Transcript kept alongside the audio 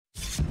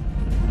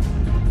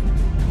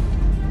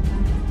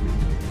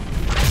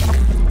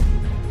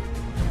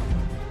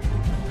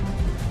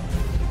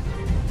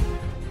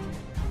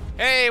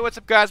Hey, what's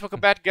up, guys? Welcome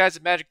back to Guys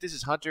of Magic. This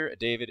is Hunter,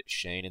 David,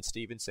 Shane, and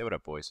Steven. Say what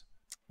up, boys.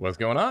 What's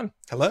going on?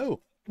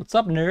 Hello. What's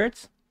up,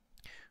 nerds?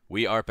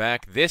 We are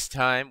back. This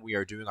time, we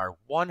are doing our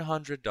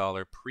 $100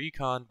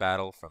 Precon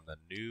battle from the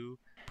new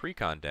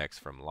Precon decks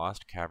from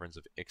Lost Caverns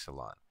of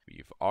Ixalan.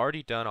 We've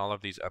already done all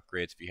of these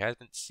upgrades. If you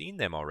haven't seen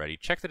them already,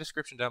 check the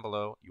description down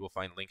below. You will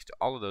find links to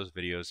all of those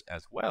videos,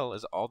 as well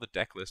as all the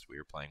deck lists we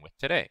are playing with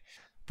today.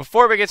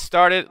 Before we get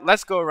started,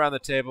 let's go around the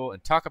table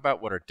and talk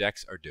about what our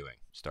decks are doing,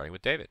 starting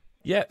with David.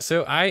 Yeah,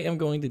 so I am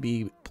going to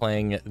be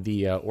playing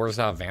the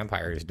Orzhov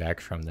Vampires deck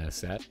from this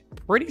set.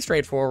 Pretty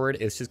straightforward.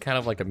 It's just kind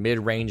of like a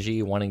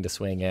mid-rangey, wanting to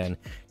swing in,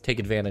 take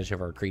advantage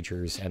of our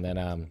creatures, and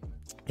then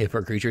if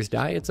our creatures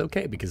die, it's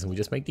okay, because we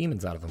just make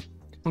demons out of them.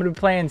 I'm going to be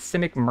playing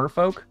Simic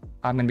Merfolk.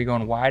 I'm going to be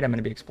going wide. I'm going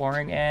to be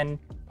exploring and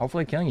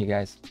hopefully killing you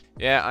guys.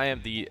 Yeah, I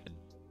am the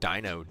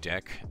Dino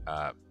deck,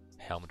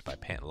 helmed by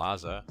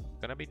Pantlaza.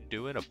 Gonna be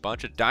doing a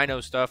bunch of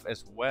Dino stuff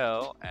as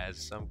well as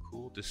some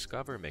cool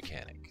Discover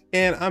mechanic.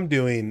 And I'm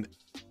doing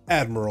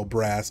Admiral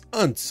Brass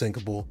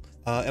Unsinkable.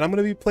 And I'm going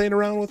to be playing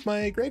around with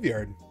my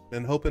graveyard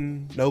and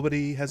hoping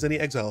nobody has any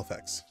exile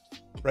effects.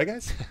 Right,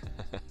 guys?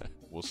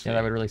 We'll see. Yeah,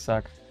 that would really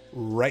suck.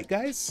 Right,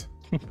 guys?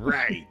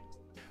 Right.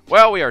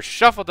 Well, we are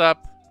shuffled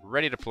up,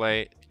 ready to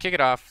play. Kick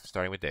it off,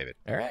 starting with David.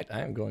 All right,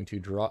 I'm going to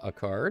draw a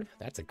card.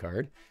 That's a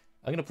card.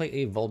 I'm going to play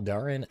a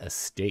Voldaren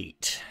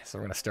Estate. So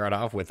we're going to start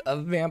off with a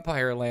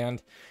Vampire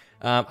land.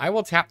 I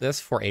will tap this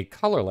for a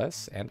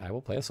colorless, and I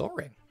will play a Soul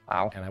Ring.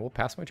 Wow. And I will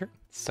pass my turn.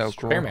 So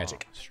cool. Bear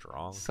magic.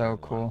 Strong. So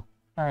cool.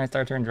 All right,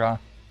 start turn draw.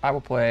 I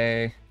will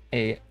play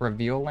a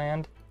reveal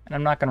land, and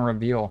I'm not going to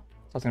reveal,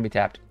 so it's going to be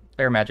tapped.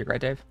 Bear magic, right,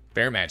 Dave?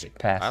 Bear magic.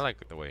 Pass. I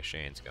like the way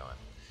Shane's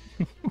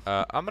going.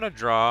 I'm going to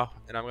draw,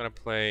 and I'm going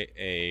to play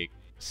a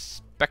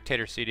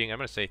spectator seating. I'm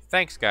going to say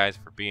thanks, guys,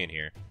 for being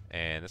here.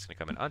 And this is going to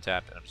come in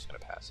untapped, and I'm just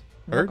going to pass.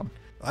 Heard.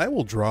 I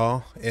will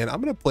draw, and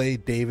I'm going to play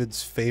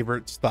David's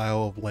favorite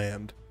style of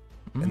land.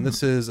 And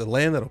this is a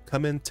land that'll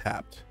come in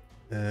tapped.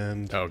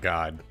 And Oh,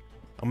 God.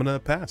 I'm going to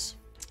pass.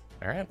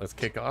 All right, let's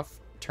kick off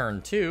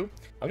turn 2.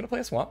 I'm going to play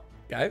a Swamp,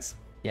 guys.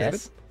 Yes.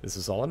 David, this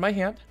is all in my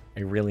hand. I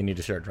really need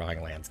to start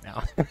drawing lands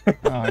now.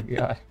 Oh,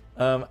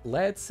 God.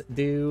 Let's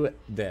do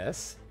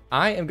this.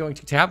 I am going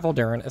to tap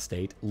Voldaren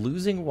Estate,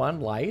 losing 1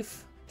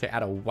 life to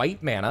add a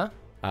white mana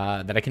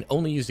that I can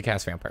only use to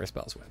cast vampire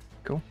spells with.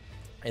 Cool.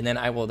 And then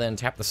I will then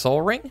tap the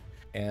Soul Ring.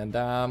 And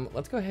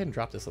let's go ahead and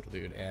drop this little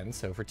dude. And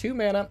so for 2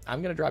 mana,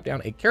 I'm going to drop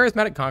down a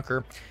Charismatic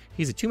Conqueror.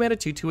 He's a 2 mana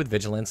 2/2 with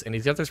Vigilance, and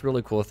he's got this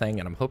really cool thing,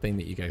 and I'm hoping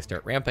that you guys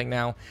start ramping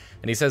now.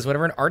 And he says,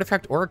 whenever an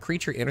artifact or a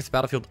creature enters the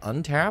battlefield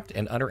untapped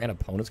and under an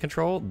opponent's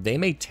control, they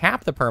may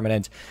tap the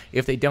permanent.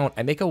 If they don't,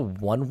 I make a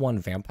 1/1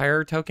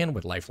 vampire token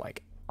with lifelink.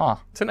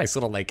 Oh, It's a nice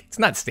little, like, it's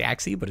not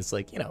stacksy, but it's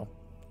like, you know,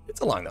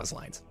 it's along those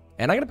lines.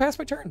 And I'm going to pass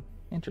my turn.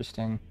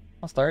 interesting.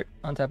 I'll start.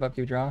 Untap,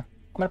 upkeep, draw. I'm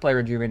going to play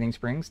Rejuvenating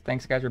Springs.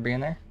 Thanks, guys, for being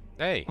there.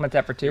 Hey, I'm going to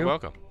tap for 2. you're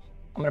welcome.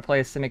 I'm going to play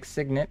a Simic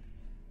Signet.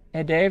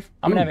 Hey, Dave,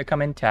 I'm going to have it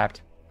come in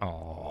tapped.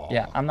 Oh,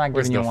 Yeah, I'm not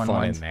where's giving the you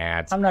fun 1/1s. in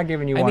that? I'm not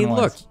giving you I mean, 1/1s.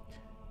 look,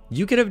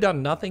 you could have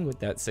done nothing with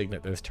that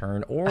Signet this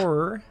turn,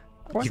 or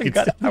I wasn't could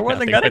gonna, still I do wasn't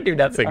nothing gonna with do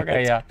that. Signet.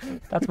 Okay, yeah.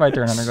 That's my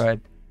turn, Hunter. Go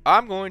ahead.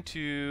 I'm going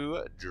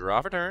to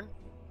draw for turn.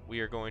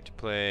 We are going to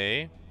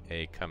play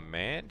a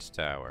command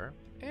tower,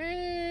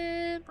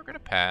 and we're going to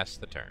pass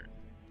the turn.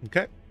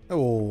 Okay. I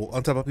will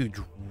untap up you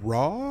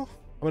draw.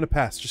 I'm going to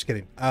pass. Just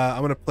kidding. I'm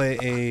going to play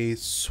a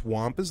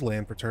Swamp as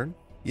land for turn.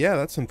 Yeah,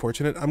 that's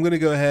unfortunate. I'm going to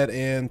go ahead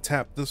and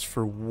tap this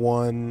for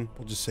 1.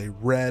 We'll just say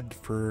red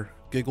for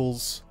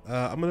giggles.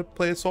 I'm going to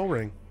play a Soul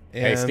Ring.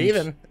 And Hey,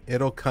 Steven.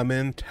 It'll come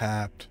in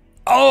tapped.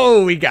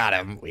 oh, we got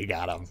him. We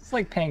got him. It's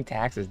like paying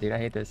taxes, dude. I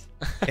hate this.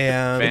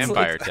 And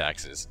Vampire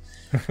taxes.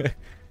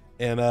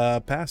 and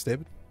pass,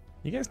 David.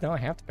 You guys know I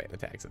have to pay the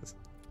taxes.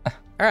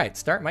 All right,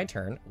 start my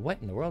turn. What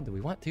in the world do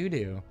we want to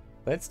do?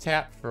 Let's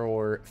tap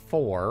for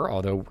 4,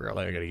 although we're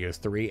only going to use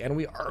 3, and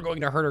we are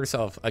going to hurt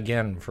ourselves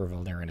again for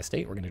Voldaren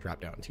Estate. We're going to drop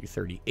down to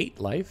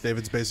 38 life,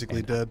 David's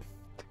basically dead.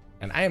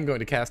 and I am going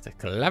to cast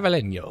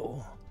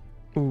Clavileno.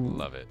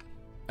 Love it.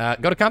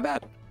 Go to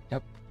combat.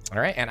 Yep. All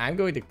right, and I'm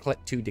going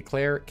to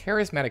declare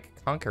Charismatic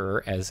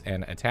Conqueror as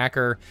an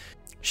attacker.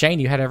 Shane,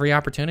 you had every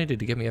opportunity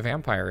to give me a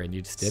vampire, and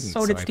you just didn't.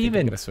 So did I think I'm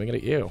Steven. going to swing it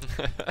at you.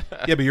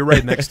 Yeah, but you're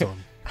right next to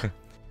him.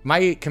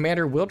 My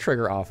commander will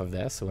trigger off of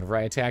this, so whenever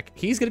I attack,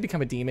 he's going to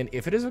become a demon.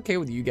 If it is okay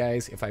with you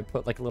guys, if I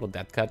put like a little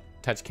death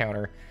touch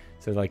counter,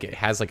 so like it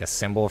has like a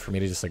symbol for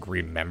me to just like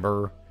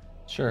remember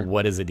Sure.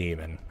 what is a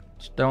demon.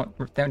 Just don't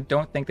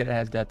think that it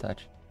has death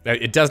touch.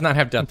 It does not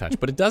have death touch,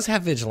 but it does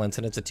have vigilance,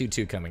 and it's a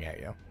 2/2 coming at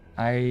you.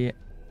 I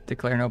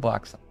declare no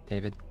blocks,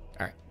 David.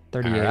 All right.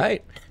 38. All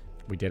right.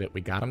 We did it.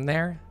 We got him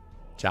there.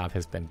 Job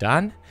has been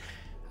done.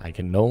 I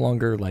can no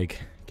longer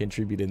like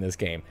contribute in this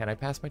game, and I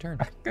pass my turn.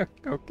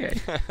 Okay.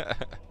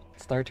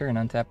 Start turn,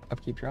 untap,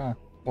 upkeep, draw.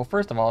 Well,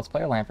 first of all, let's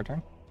play a land for turn.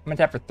 I'm gonna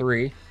tap for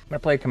 3. I'm gonna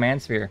play a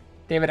command sphere.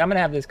 David, I'm gonna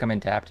have this come in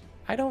tapped.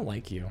 I don't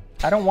like you.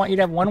 I don't want you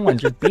to have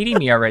 1/1s. You're beating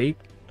me already.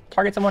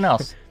 Target someone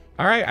else.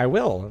 All right, I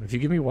will if you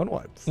give me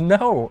 1/1s.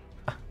 No.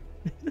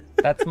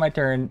 That's my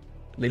turn.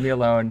 Leave me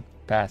alone.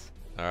 Pass.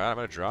 All right, I'm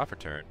going to draw for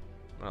turn.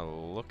 I'm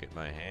gonna look at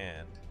my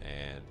hand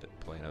and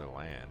play another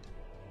land.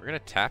 We're gonna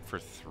tap for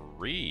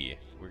 3.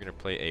 We're gonna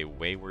play a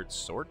Wayward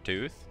Sword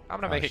Tooth. I'm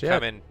gonna make it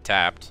come in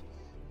tapped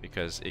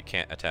because it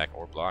can't attack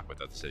or block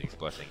without the City's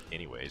Blessing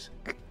anyways.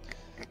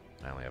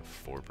 I only have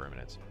 4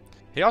 permanents.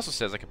 He also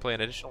says I can play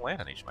an additional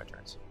land on each of my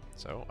turns.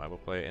 So I will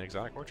play an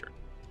Exotic Orchard.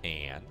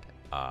 And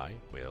I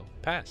will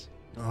pass.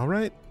 All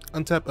right.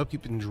 Untap,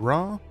 upkeep, and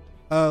draw.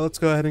 Let's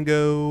go ahead and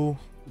go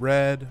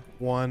red,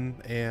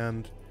 1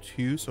 and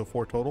 2, so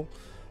 4 total.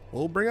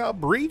 We'll bring out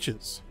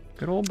Breaches.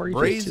 Good old Breaches.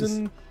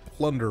 Brazen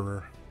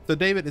Plunderer. So,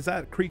 David, is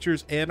that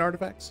creatures and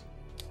artifacts?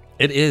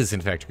 It is,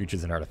 in fact,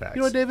 creatures and artifacts.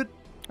 You know what, David?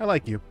 I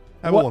like you.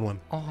 Have a 1/1.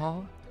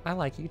 Aw, I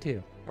like you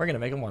too. We're gonna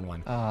make him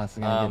 1/1. Oh, it's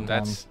gonna get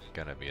That's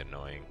gonna be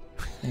annoying.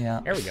 yeah.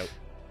 There we go.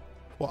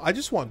 Well, I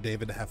just want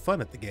David to have fun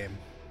at the game.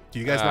 Do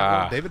you guys not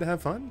want David to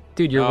have fun?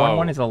 Dude, your Oh.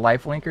 1/1 is a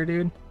lifelinker,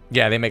 dude.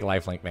 Yeah, they make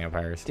lifelink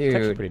vampires. It's actually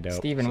Dude, pretty dope.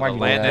 Steven, So why'd the you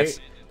do land that?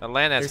 the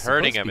land that's They're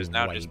hurting supposed to him be is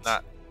now white. just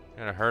not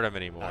gonna hurt him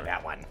anymore. Oh,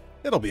 that one.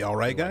 It'll be all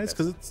right, I like guys,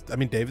 because it's, I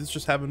mean, David's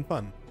just having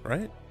fun,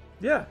 right?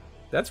 Yeah,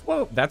 that's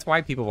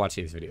why people watch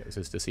these videos,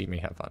 is to see me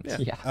have fun.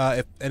 Yeah.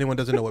 If anyone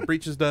doesn't know what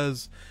Breaches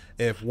does,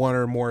 if 1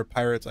 or more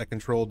pirates I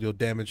control deal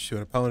damage to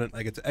an opponent,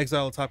 I get to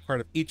exile the top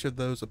card of each of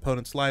those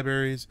opponent's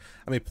libraries.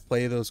 I may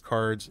play those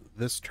cards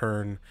this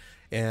turn,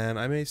 and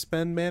I may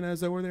spend mana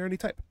as though they're any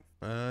type.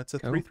 It's a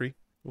 3/3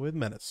 with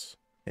Menace,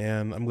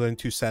 and I'm going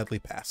to sadly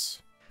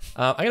pass.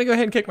 I'm gonna go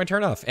ahead and kick my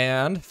turn off,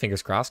 and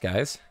fingers crossed,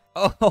 guys.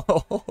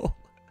 Oh,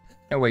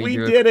 No way you we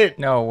drew did it.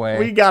 No way.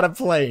 We got a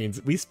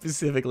planes. We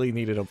specifically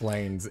needed a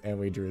planes, and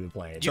we drew the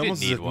planes. It's You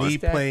almost as didn't if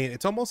need me one. playing.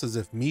 It's almost as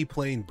if me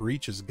playing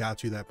Breaches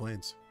got you that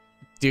planes.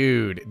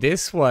 Dude,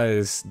 this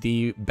was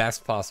the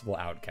best possible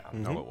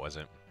outcome. No, it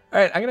wasn't.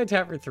 All right, I'm going to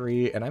tap for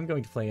 3, and I'm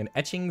going to play an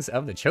Etchings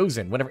of the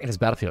Chosen. Whenever in his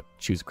battlefield,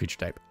 choose a creature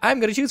type. I'm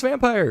going to choose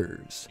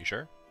vampires. You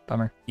sure?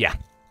 Bummer. Yeah.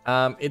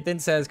 It then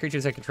says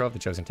creatures I control of the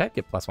chosen type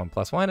get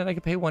 +1/+1, and I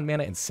can pay 1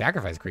 mana and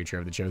sacrifice a creature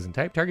of the chosen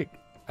type. Target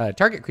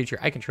creature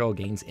I control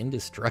gains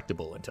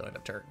indestructible until end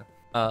of turn.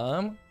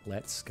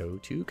 Let's go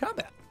to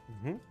combat.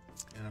 And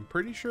I'm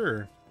pretty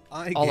sure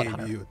I All at gave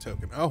Hunter. you a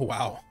token. Oh,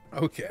 wow.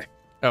 Okay.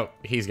 Oh,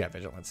 he's got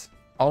vigilance.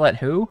 All at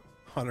who?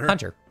 Hunter.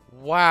 Hunter.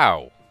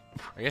 Wow.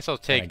 I guess I'll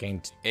And I take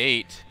gained.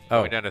 8. Oh.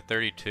 Going down to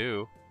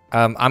 32.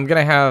 I'm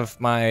gonna have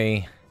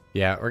my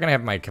we're gonna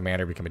have my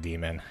commander become a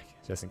demon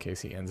just in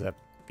case he ends up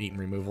beating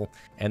removal.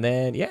 And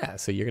then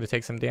so you're gonna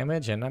take some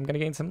damage, and I'm gonna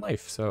gain some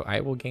life. So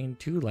I will gain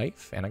 2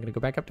 life, and I'm gonna go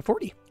back up to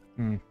 40.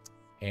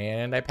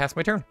 And I pass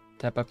my turn.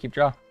 Tap up, keep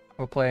draw.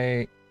 We'll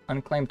play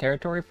Unclaimed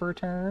Territory for a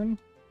turn.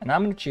 And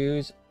I'm going to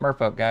choose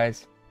Merfolk,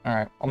 guys. All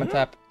right, I'm going to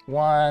tap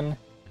 1.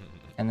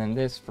 And then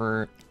this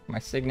for my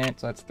Signet,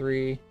 so that's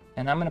 3.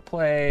 And I'm going to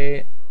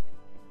play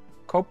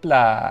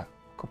Kopala,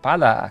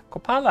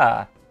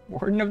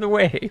 Warden of the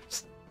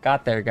Waves.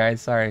 Got there,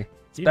 guys, sorry.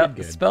 You did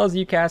good. Spells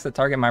you cast that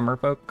target my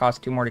Merfolk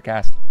cost 2 more to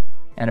cast.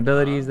 And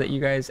abilities that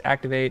you guys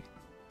activate,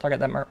 target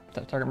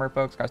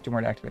Merfolks cost 2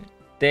 more to activate.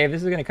 Dave,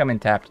 this is going to come in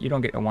tapped. You don't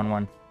get a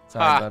 1/1.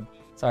 Sorry, bud.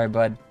 Sorry,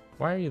 bud.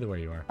 Why are you the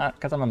way you are?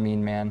 Because I'm a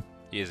mean man.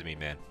 He is a mean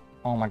man.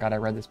 Oh my god, I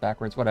read this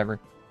backwards. Whatever.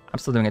 I'm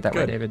still doing it that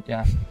way, Good. David.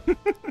 Yeah.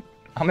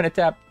 I'm going to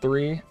tap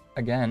 3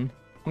 again.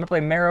 I'm going to play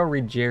Marrow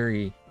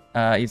Regeri.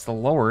 He's the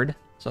Lord,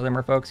 so the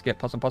Merfolks get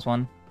 +1/+1.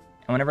 And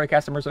whenever I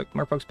cast a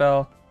Merfolk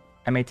spell,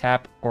 I may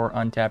tap or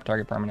untap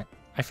target permanent.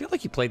 I feel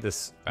like you played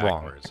this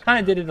wrong. Backwards. Kind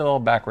of did it a little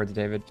backwards,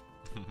 David.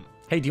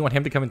 Hey, do you want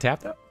him to come and tap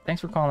though?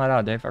 Thanks for calling that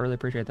out, Dave. I really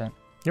appreciate that.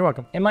 You're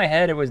welcome. In my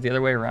head, it was the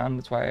other way around.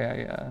 That's why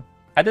I...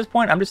 At this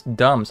point, I'm just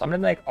dumb, so I'm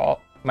going to make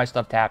all my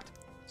stuff tapped.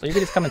 So you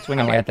can just come and swing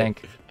at me, I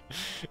think.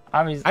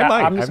 I'm just I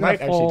gonna might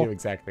full, actually do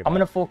exactly that. I'm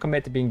going to full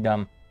commit to being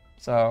dumb.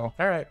 So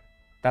All right.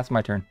 that's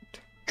my turn.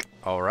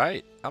 All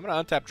right. I'm going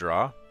to untap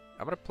draw.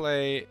 I'm going to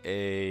play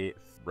a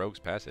Rogue's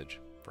Passage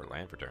for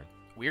land for turn.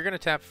 We're going to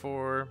tap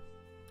for...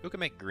 Who can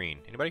make green?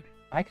 Anybody?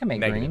 I can make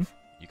green. Negative.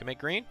 You can make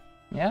green?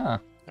 Yeah.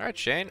 All right,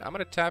 Shane. I'm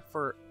going to tap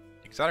for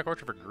Exotic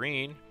Orchard for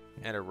green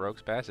and a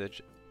Rogue's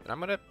Passage. And I'm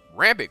going to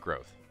Rampant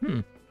Growth.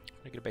 Make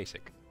it a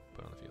basic.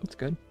 Put it on the field. That's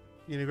good.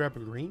 You gonna grab a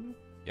green?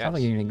 Yes, I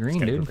thought you need green,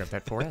 Gotta go dude. grab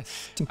that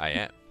 4S. I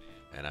am.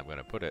 And I'm going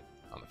to put it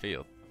on the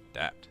field.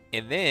 Tapped.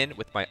 And then,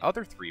 with my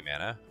other 3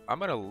 mana, I'm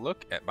going to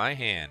look at my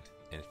hand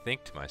and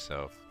think to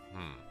myself,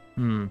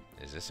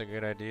 is this a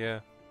good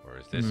idea? Or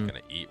is this going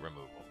to eat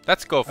removal?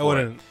 Let's go for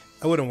it.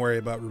 I wouldn't worry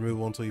about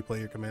removal until you play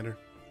your commander.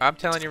 I'm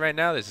telling you right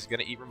now, this is going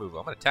to eat removal.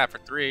 I'm going to tap for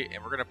 3,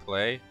 and we're going to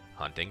play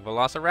Hunting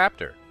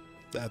Veloci-Raptor.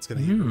 That's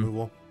gonna eat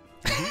removal.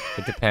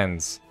 It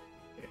depends.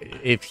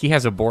 If he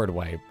has a board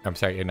wipe, I'm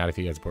sorry, not if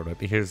he has a board wipe,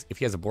 because if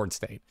he has a board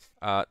state.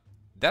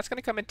 That's going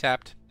to come in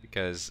tapped,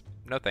 because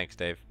no thanks,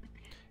 Dave.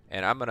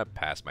 And I'm going to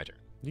pass my turn.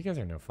 You guys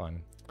are no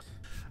fun.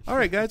 All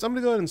right, guys, I'm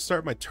gonna go ahead and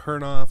start my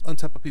turn off.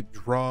 Untap a peep,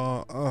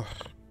 draw. Ugh.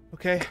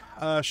 Okay,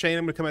 Shane,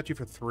 I'm gonna come at you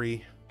for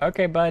 3.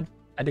 Okay, bud.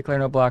 I declare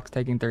no blocks,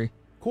 taking 3.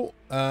 Cool.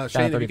 Shane, if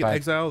you can 35.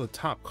 exile the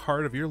top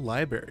card of your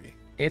library.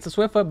 It's a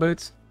Swiftfoot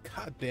Boots.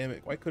 God damn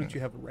it! Why couldn't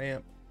you have a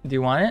ramp? Do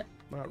you want it?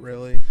 Not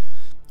really.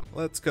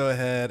 Let's go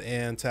ahead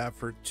and tap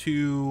for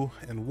 2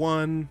 and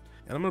 1.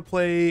 And I'm going to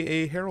play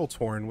a Herald's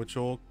Horn, which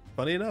will,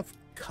 funny enough,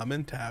 come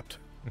in tapped.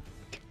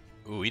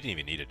 Ooh, we didn't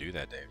even need to do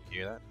that, Dave. You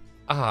hear that?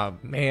 Ah,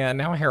 man,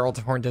 now Herald's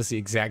Horn does the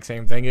exact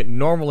same thing it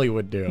normally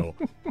would do.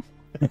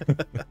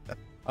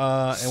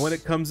 And when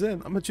it comes in, I'm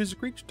going to choose a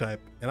creature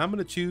type. And I'm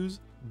going to choose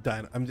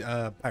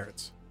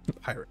pirates.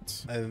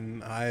 Pirates.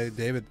 And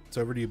David, it's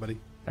over to you, buddy.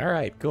 All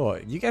right, cool.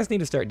 You guys need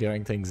to start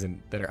doing things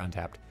that are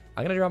untapped.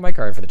 I'm going to draw my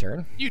card for the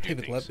turn. You do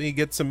David, things. let me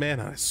get some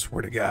mana. I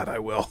swear to God, I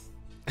will.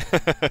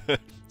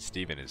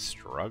 Steven is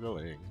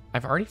struggling.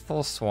 I've already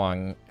full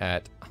swung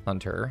at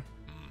Hunter.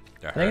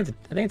 That I hurt.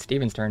 think it's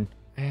Steven's turn.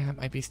 It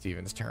might be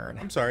Steven's turn.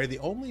 I'm sorry, the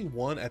only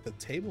one at the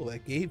table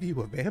that gave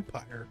you a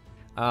vampire.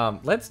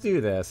 Let's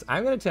do this.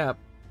 I'm going to tap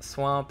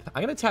Swamp.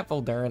 I'm going to tap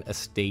Volduran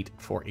Estate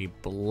for a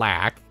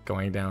black,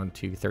 going down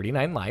to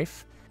 39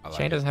 life. I like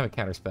Shane it. doesn't have a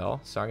counter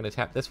spell, so I'm going to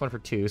tap this one for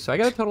 2. So I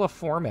got a total of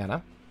 4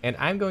 mana, and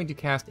I'm going to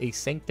cast a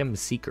Sanctum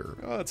Seeker.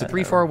 Oh, It's a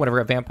 3/4. Whenever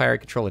a vampire I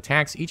control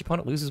attacks, each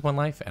opponent loses 1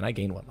 life, and I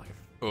gain 1 life.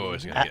 Oh,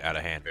 it's gonna get out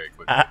of hand very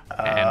quickly.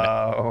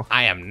 Oh.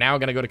 I am now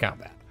going to go to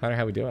combat. Hunter,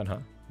 how we doing, huh?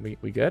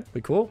 We good?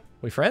 We cool?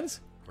 We friends?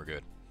 We're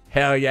good.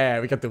 Hell yeah,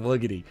 we got the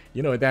woogity.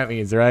 You know what that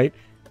means, right?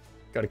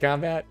 Go to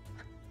combat.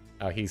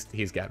 Oh, he's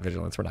got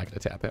vigilance. We're not going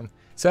to tap him.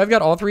 So I've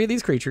got all 3 of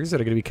these creatures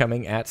that are going to be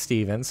coming at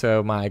Steven.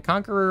 So my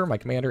Conqueror, my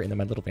Commander, and then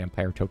my little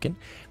Vampire token.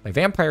 My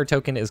Vampire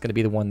token is going to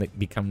be the one that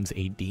becomes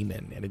a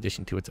demon in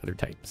addition to its other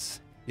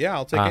types. Yeah,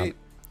 I'll take 8.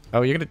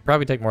 Oh, you're going to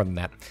probably take more than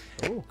that.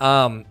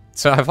 Oh.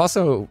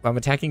 So I'm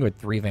attacking with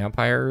 3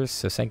 vampires.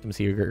 So Sanctum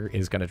Seeker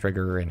is going to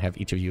trigger and have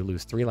each of you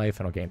lose 3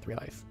 life, and I'll gain 3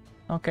 life.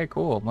 Okay,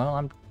 cool. Well,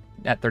 I'm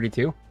at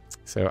 32.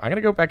 So I'm going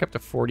to go back up to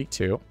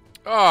 42.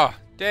 Oh,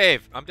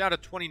 Dave, I'm down to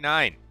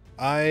 29.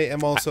 I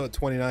am also at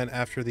 29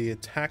 after the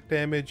attack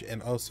damage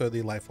and also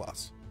the life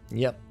loss.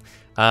 Yep.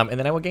 And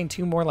then I will gain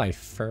 2 more life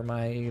for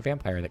my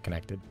vampire that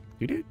connected.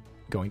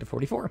 Going to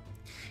 44.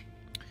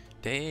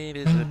 Dave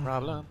is the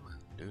problem.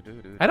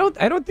 I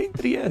don't think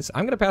that he is.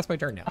 I'm gonna pass my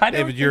turn now. I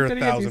don't David, you're think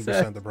that he is, you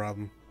 1,000% said. the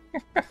problem.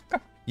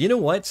 You know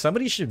what?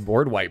 Somebody should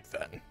board wipe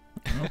then.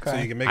 So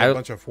Okay. you can make I- a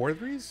bunch of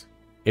 4/3s?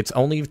 It's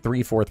only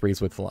 3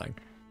 4/3s with flying.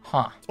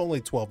 Huh. It's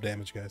only 12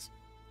 damage, guys.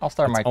 I'll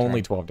start It's my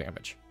only turn. 12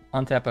 damage.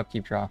 Untap,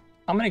 upkeep, draw.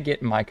 I'm gonna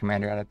get my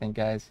commander out, I think,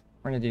 guys.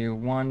 We're gonna do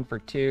 1 for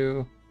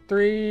 2,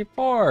 3,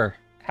 4.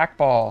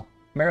 Hackball.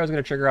 Marrow's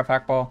gonna trigger off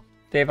Hackball.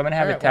 Dave, I'm gonna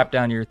have Alright, it tap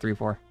down your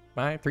 3/4.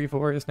 My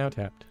 3/4 is now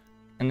tapped.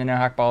 And then now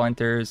Hackball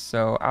enters,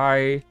 so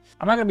I'm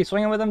not gonna be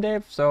swinging with him,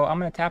 Dave, so I'm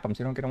gonna tap him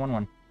so you don't get a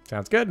 1/1.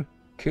 Sounds good.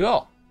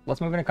 Cool.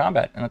 Let's move into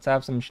combat and let's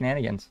have some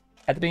shenanigans.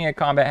 At the beginning of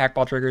combat,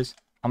 Hackball triggers.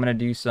 I'm gonna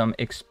do some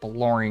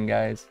exploring,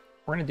 guys.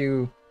 We're gonna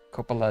do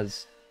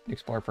Coppola's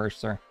explore first,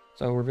 sir.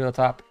 So reveal the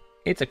top.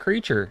 It's a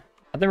creature.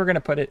 I think we're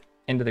gonna put it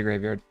into the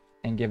graveyard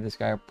and give this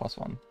guy a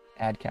 +1.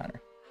 Add counter.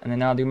 And then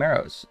now I'll do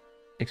Marrow's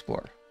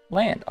explore.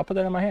 Land. I'll put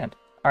that in my hand.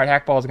 All right,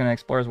 Hackball is gonna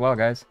explore as well,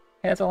 guys.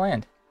 Hey, that's a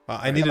land.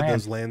 I needed man.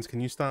 those lands.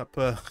 Can you stop?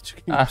 Can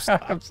you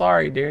stop? I'm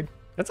sorry, dude.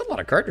 That's a lot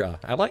of card draw.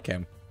 I like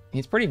him.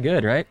 He's pretty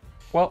good, right?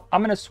 Well,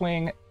 I'm gonna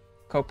swing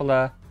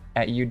Coppola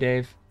at you,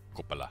 Dave.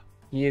 Coppola.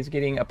 He is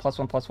getting a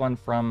 +1/+1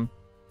 from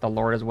the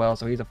Lord as well,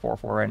 so he's a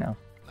 4/4 right now.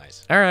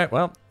 Nice. All right.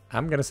 Well,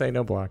 I'm gonna say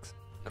no blocks.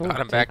 Cool. Got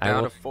him back I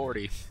down will- to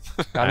 40.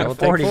 Got I him will at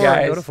 40, take 4 and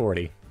guys. go to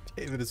 40.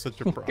 David is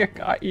such a problem.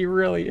 God, he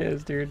really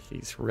is, dude.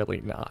 He's really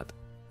not.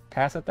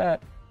 Pass at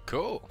that.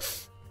 Cool.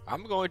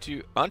 I'm going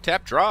to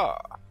untap draw.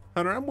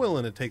 Hunter, I'm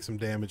willing to take some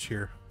damage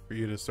here for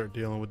you to start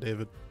dealing with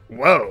David.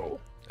 Whoa.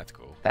 That's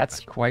cool.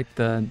 That's quite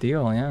the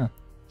deal, yeah.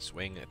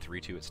 Swing at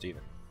 3/2 at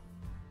Steven.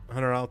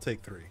 Hunter, I'll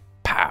take 3.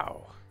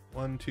 Pow.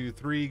 1, 2,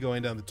 3,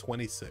 going down to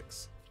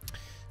 26.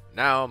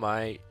 Now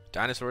my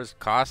dinosaurs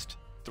cost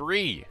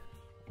 3.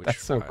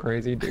 That's so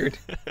crazy, dude.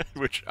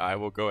 Which I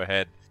will go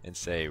ahead and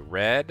say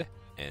red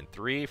and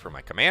 3 for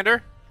my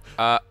commander.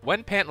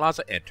 When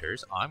Pantlaza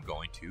enters, I'm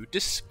going to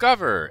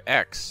discover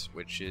X,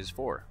 which is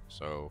 4.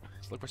 So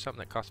let's look for something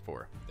that costs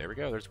 4. There we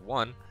go. There's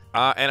 1.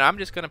 And I'm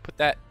just going to put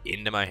that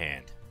into my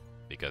hand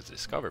because the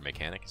discover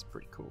mechanic is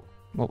pretty cool.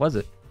 What was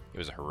it? It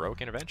was a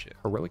heroic intervention.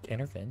 Heroic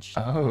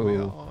intervention.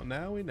 Oh.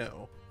 Now we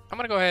know. I'm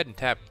going to go ahead and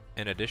tap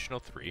an additional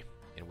 3,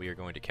 and we are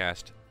going to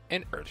cast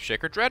an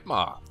Earthshaker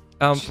Dreadmaw.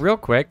 Real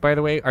quick, by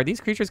the way, are these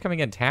creatures coming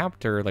in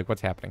tapped or like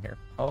what's happening here?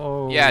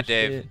 Oh, Yeah, shit.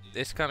 Dave,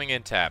 it's coming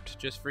in tapped,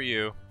 just for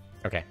you.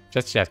 Okay,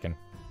 just checking.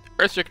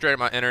 Earthshaker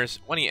Dreadmaw enters.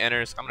 When he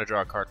enters, I'm going to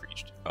draw a card for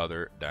each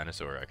other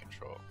dinosaur I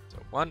control. So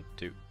 1,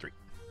 2, 3.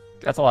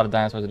 That's a lot of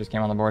dinosaurs that just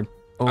came on the board.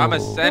 I'm Oh.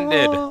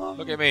 ascended.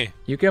 Look at me.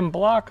 You can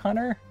block,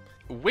 Hunter.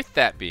 With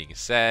that being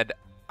said,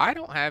 I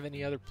don't have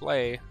any other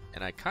play,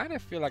 and I kind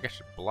of feel like I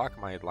should block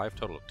my life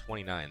total of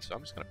 29, so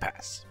I'm just going to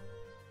pass.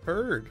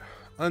 Heard.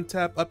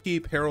 Untap,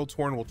 upkeep, Herald's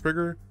Horn will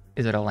trigger.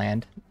 Is it a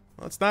land?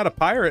 Well, it's not a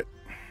pirate.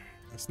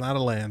 It's not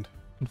a land.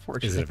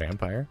 Unfortunately. Is it a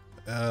vampire?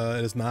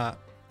 It is not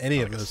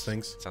any of those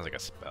things. Sounds like a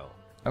spell.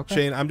 Okay.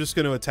 Shane, I'm just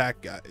going to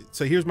attack.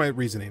 So here's my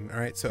reasoning. All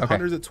right. So Okay.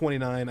 Hunter's at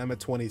 29. I'm at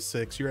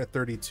 26. You're at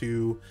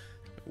 32.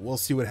 We'll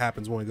see what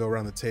happens when we go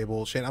around the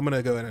table. Shane, I'm going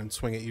to go ahead and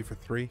swing at you for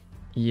 3.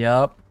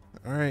 Yep.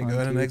 All right. 1, Go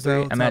ahead and 2,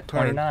 exile. 3. I'm top at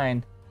card.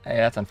 29. Hey,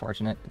 that's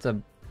unfortunate. It's a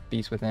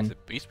beast It's within. a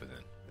beast within.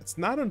 It's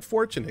not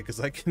unfortunate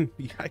because I can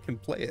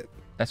play it.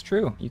 That's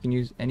true. You can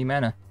use any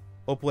mana.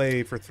 We'll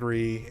play for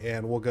 3,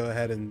 and we'll go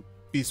ahead and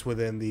Beast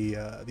Within the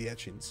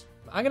etchings.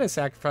 I'm gonna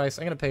sacrifice.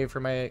 I'm gonna pay for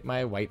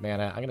my white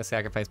mana. I'm gonna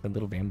sacrifice my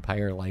little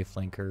vampire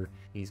lifelinker.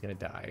 He's gonna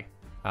die.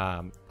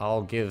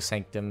 I'll give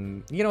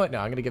Sanctum. You know what? No,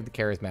 I'm gonna give the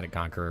Charismatic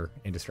Conqueror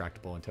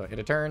indestructible until I hit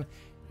a turn,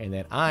 and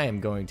then I am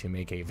going to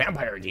make a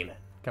vampire demon.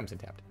 Comes in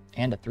tapped.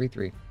 And a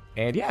 3/3.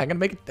 And yeah, I'm gonna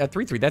make it a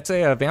 3/3. That's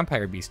a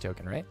vampire beast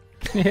token, right?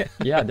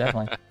 Yeah,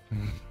 definitely.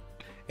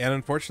 And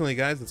unfortunately,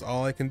 guys, that's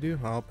all I can do.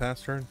 I'll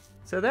pass turn.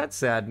 So that's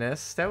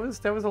sadness. That was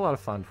a lot of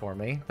fun for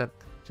me. That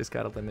just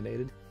got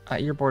eliminated.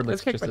 Your board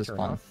looks kick just my as turn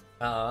fun.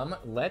 off.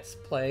 Let's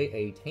play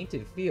a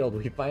Tainted Field.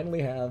 We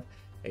finally have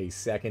a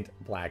second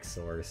black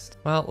source.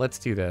 Well, let's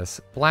do this.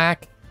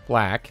 Black,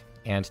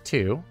 and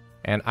 2.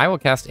 And I will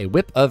cast a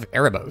Whip of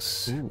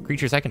Erebos. Ooh.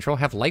 Creatures I control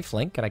have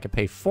lifelink, and I can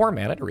pay 4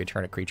 mana to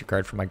return a creature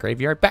card from my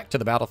graveyard back to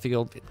the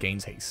battlefield. It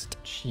gains haste.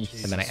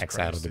 Jeez. And then I Jesus X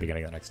out at Christ, the dude.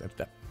 beginning of the next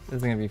step. This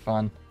is gonna be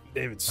fun.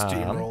 David's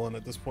steamrolling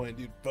at this point,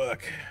 dude.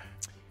 Fuck.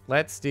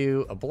 Let's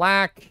do a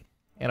black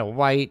and a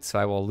white, so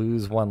I will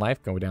lose 1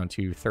 life, go down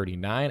to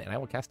 39, and I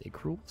will cast a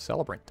Cruel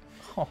Celebrant.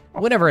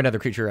 Whenever another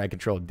creature I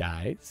control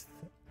dies,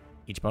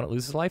 each opponent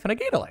loses a life and I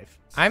gain a life.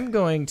 I'm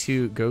going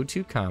to go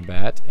to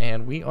combat,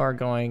 and we are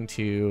going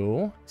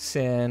to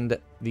send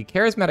the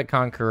Charismatic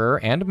Conqueror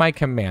and my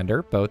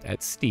commander, both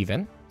at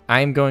Steven.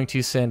 I'm going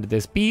to send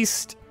this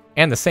beast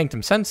and the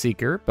Sanctum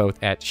Sunseeker,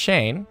 both at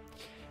Shane.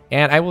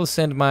 And I will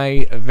send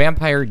my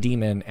Vampire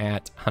Demon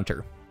at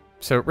Hunter.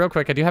 So real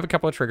quick, I do have a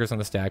couple of triggers on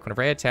the stack.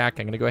 Whenever I attack,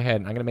 I'm going to go ahead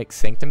and I'm going to make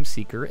Sanctum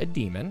Seeker a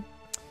demon.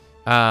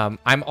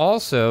 I'm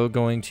also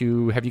going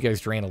to have you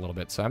guys drain a little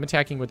bit. So I'm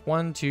attacking with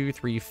 1, 2,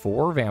 3,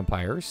 4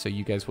 vampires. So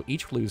you guys will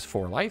each lose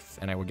 4 life,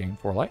 and I will gain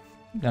 4 life.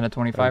 Down to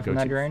 25 from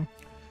that drain.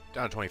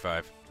 Down to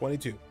 25.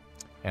 22.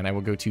 And I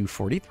will go to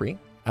 43.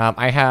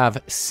 I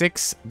have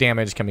 6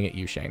 damage coming at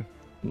you, Shane.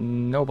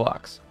 No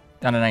blocks.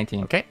 Down to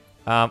 19. Okay.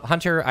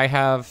 Hunter, I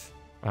have...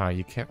 Oh,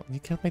 you killed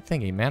my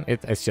thingy, man.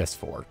 It's just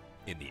 4.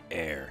 In the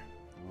air.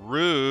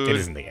 Rude. It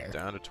is in the air.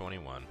 Down to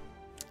 21.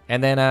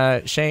 And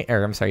then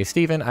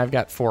Steven, I've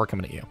got 4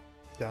 coming at you.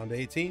 Down to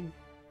 18.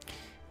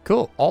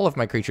 Cool. All of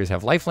my creatures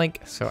have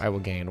lifelink, so I will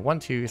gain 1,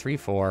 2, 3,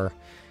 4.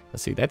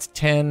 Let's see, that's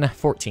 10,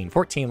 14.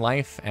 14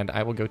 life, and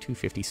I will go to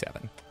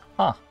 57.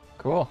 Huh.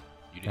 Cool.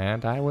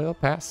 And I will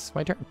pass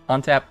my turn.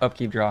 Untap,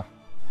 upkeep, draw.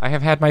 I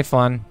have had my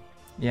fun.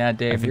 Yeah,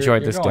 Dave, I've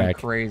enjoyed you're this going deck.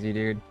 crazy,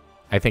 dude.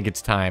 I think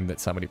it's time that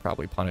somebody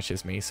probably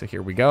punishes me, so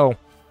here we go.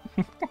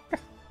 I'm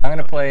going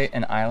to play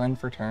an island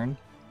for turn.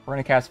 We're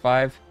going to cast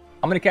 5.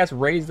 I'm going to cast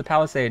Raise the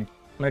Palisade.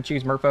 I'm going to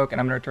choose Merfolk,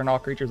 and I'm going to return all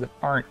creatures that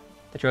aren't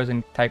the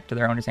chosen type to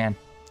their owner's hand.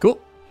 Cool.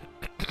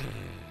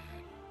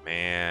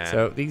 Man.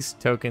 So these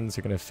tokens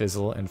are going to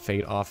fizzle and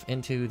fade off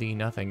into the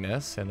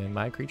nothingness, and then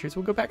my creatures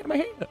will go back into my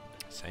hand.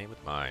 Same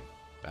with mine.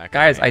 Back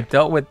Guys, in I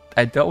dealt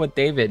with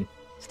David.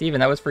 Steven,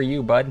 that was for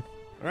you, bud.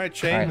 All right,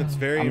 Shane, All right. that's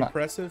very I'm not-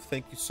 impressive.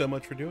 Thank you so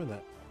much for doing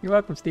that. You're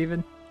welcome,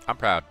 Steven. I'm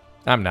proud.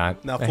 I'm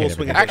not. Now I full hate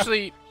swing everything.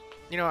 Actually,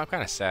 you know, I'm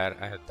kind of sad.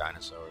 I had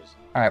dinosaurs.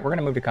 All right, we're going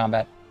to move to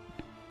combat.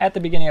 At the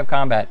beginning of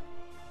combat,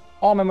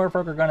 all my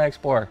Merfolk are going to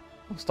explore.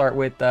 We'll start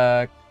with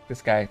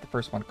this guy, the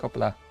first one,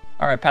 Coppola.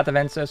 All right, Path of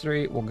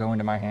Ancestry will go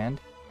into my hand.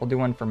 We'll do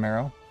one for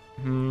Marrow.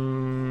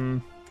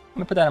 I'm going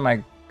to put that in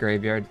my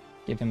graveyard,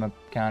 give him a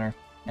counter.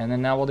 And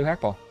then now we'll do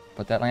Hakbal.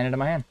 Put that land into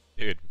my hand.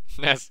 Dude,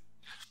 that's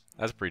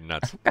pretty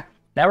nuts.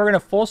 Now we're going to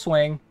full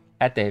swing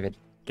at David.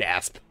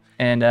 Gasp.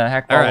 And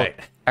Hakbal, All right.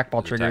 Hakbal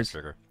Attack triggers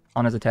trigger.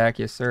 on his attack,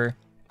 yes sir.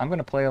 I'm going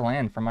to play a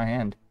land from my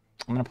hand.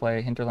 I'm going to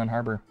play Hinterland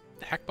Harbor.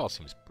 The Hackball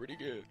seems pretty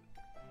good.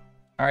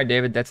 All right,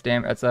 David, that's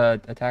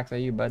attacks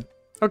at you, bud.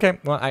 Okay,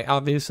 well, I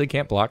obviously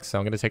can't block, so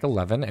I'm going to take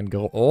 11 and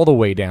go all the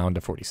way down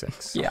to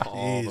 46. Yeah.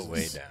 All the way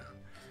Jesus. down.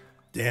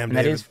 Damn, And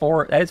that David.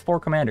 is for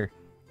commander.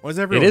 Why is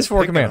everyone It is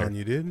for picking commander. on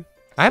you, dude?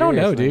 I don't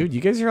know, Seriously. dude.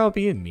 You guys are all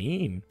being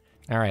mean.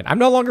 All right, I'm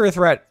no longer a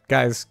threat,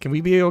 guys. Can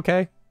we be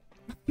okay?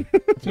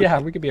 Yeah,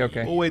 we could be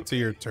okay. We'll wait till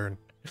your turn.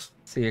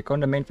 See,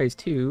 going to main phase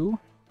 2,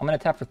 I'm going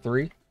to tap for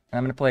 3, and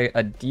I'm going to play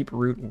a Deep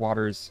Root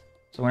Waters.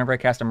 So whenever I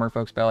cast a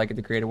Merfolk spell, I get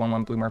to create a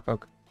 1/1 blue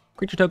Merfolk.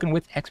 Creature token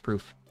with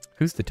hexproof.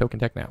 Who's the token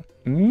tech now?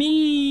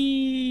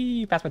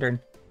 Me! Pass my turn.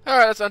 All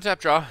right, let's untap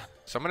draw.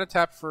 So I'm going to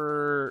tap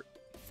for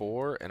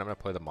 4, and I'm going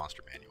to play the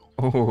Monster Manual.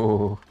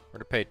 Oh. We're going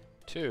to pay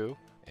 2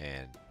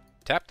 and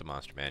tap the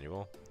Monster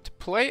Manual to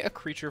play a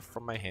creature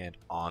from my hand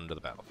onto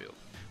the battlefield.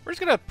 We're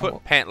just going to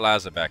put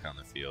Pantlaza back on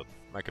the field,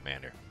 my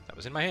commander. That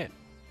was in my hand.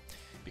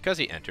 Because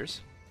he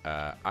enters,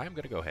 I'm going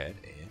to go ahead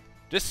and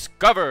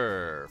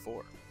discover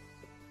 4.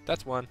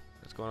 That's 1.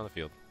 That's going on the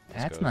field. This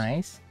That's goes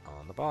nice.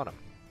 on the bottom.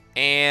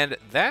 And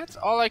that's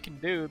all I can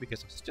do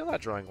because I'm still not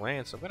drawing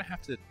land, so I'm going to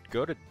have to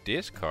go to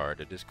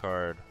discard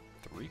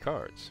 3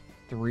 cards.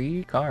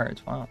 3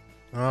 cards. Wow.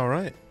 All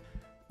right.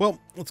 Well,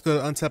 let's go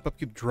to untap,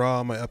 upkeep,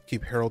 draw. My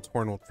upkeep Herald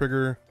Torn will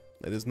trigger.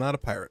 It is not a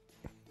pirate,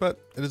 but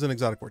it is an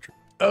exotic orchard.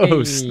 Oh,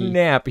 Hey.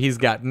 snap. He's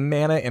got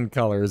mana and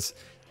colors.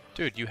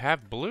 Dude, you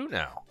have blue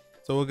now.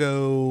 So we'll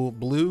go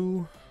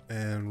blue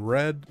and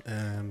red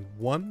and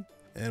 1.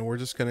 And we're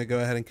just going to go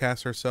ahead and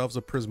cast ourselves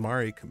a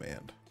Prismari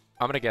command.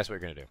 I'm going to guess what you're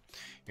going to do.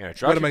 You're going to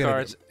draw What am I 2 gonna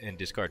cards and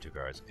discard 2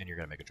 cards, and you're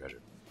going to make a treasure.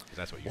 'Cause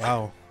that's what you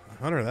Wow.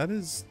 Hunter, that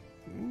is...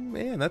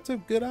 Man, that's a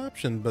good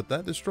option, but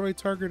that destroy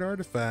target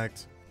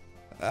artifact.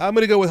 I'm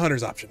going to go with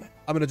Hunter's option.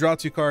 I'm going to draw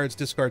 2 cards,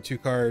 discard 2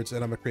 cards,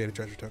 and I'm going to create a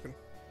treasure token.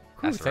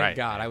 That's Thank right.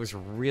 God. I was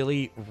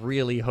really,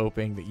 really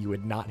hoping that you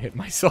would not hit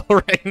my soul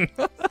ring.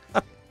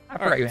 I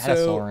forgot you had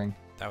a soul ring.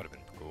 That would have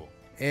been cool.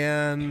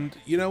 And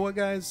you know what,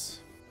 guys?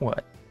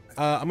 What?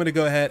 I'm going to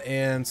go ahead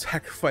and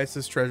sacrifice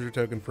this treasure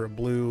token for a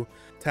blue.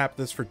 Tap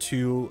this for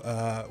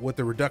 2 with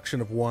the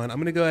reduction of 1. I'm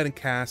going to go ahead and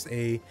cast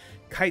a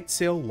Kite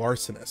Sail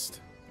Larcenist.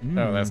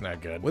 Oh, that's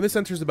not good. When this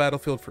enters the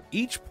battlefield, for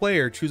each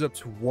player, choose up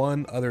to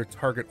 1 other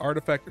target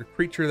artifact or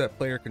creature that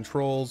player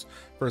controls.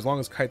 For as long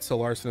as Kite Sail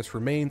Larcenist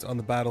remains on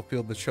the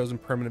battlefield, the chosen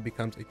permanent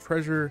becomes a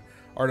treasure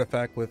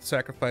artifact. With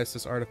sacrifice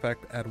this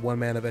artifact, add 1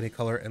 mana of any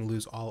color, and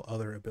lose all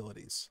other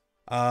abilities.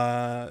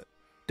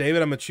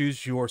 David, I'm going to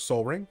choose your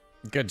Soul Ring.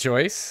 Good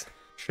choice.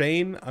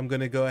 Shane, I'm going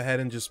to go ahead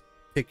and just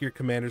pick your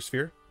Commander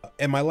Sphere.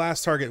 And my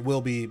last target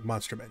will be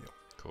Monster Manual.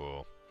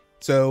 Cool.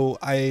 So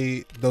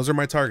those are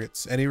my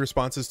targets. Any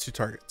responses to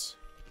targets?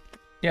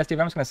 Yeah, Steve,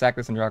 I'm just going to sack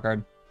this and draw a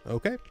card.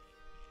 Okay.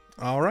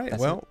 All right.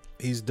 That's Well,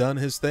 he's done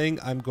his thing.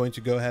 I'm going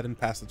to go ahead and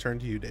pass the turn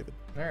to you, David.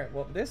 All right.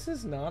 Well, this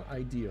is not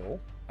ideal.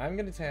 I'm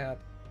going to tap.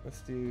 Let's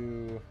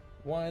do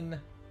 1.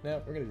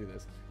 No, we're going to do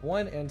this.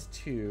 1 and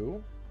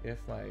 2, if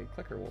my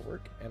clicker will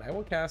work. And I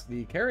will cast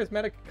the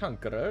Charismatic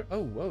Conqueror.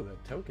 Oh, whoa, the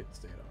token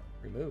stayed on.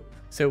 Remove.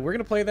 So we're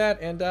going to play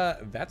that, and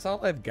that's all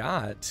I've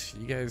got.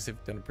 You guys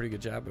have done a pretty good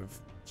job of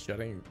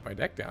shutting my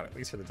deck down, at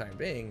least for the time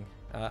being.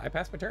 I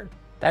passed my turn.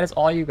 That is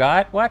all you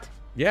got? What?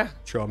 Yeah.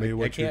 Show me I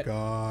what you can't-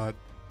 got.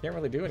 Can't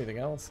really do anything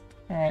else.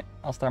 Alright,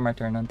 I'll start my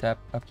turn, untap,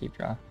 upkeep,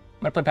 draw. I'm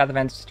going to play Path of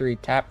Ancestry,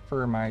 tap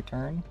for my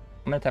turn.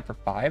 I'm going to tap for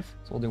 5,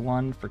 so we'll do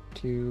 1 for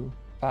 2,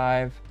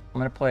 5. I'm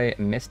going to play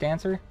Mist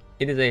Dancer.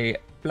 It is a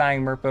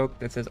flying merfolk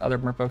that says other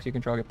merfolks you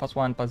control get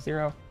 +1,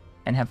 +0,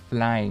 and have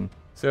flying.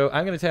 So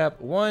I'm going to tap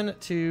 1,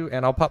 2,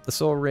 and I'll pop the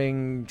Soul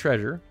Ring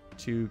treasure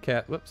to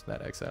cast. Whoops,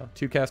 not exile.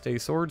 To cast a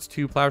Swords,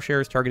 2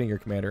 Plowshares, targeting your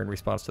commander in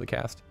response to the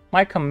cast.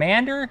 My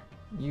commander?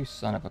 You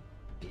son of a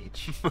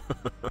bitch.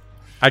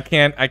 I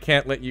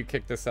can't let you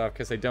kick this off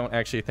because I don't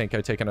actually think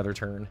I take another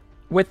turn.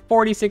 With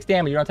 46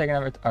 damage, you don't take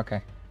another.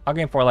 Okay. I'll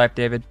gain 4 life,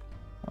 David.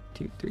 1,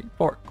 2, 3,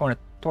 4. Going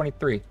to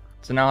 23.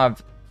 So now I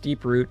have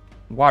Deep Root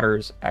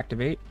Waters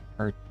activate.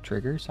 Or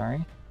trigger, sorry.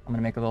 I'm going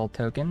to make a little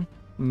token.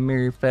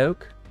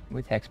 Merfolk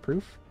with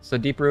hexproof. So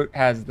Deep Root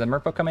has the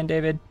Merfolk come in,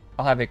 David.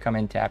 I'll have it come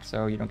in tapped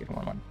so you don't get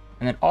 1/1. And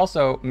then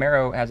also,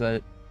 Marrow has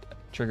a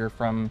trigger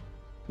from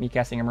me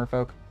casting a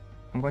Merfolk.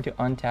 I'm going to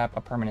untap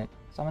a permanent.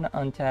 So I'm going to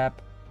untap.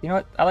 You know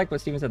what? I like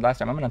what Steven said last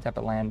time. I'm going to untap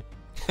a land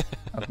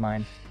of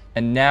mine.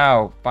 And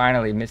now,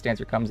 finally, Mist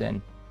Dancer comes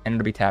in. And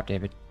it'll be tapped,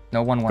 David.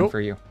 No 1/1 Cool. for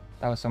you.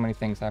 That was so many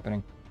things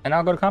happening. And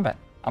I'll go to combat.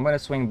 I'm going to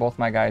swing both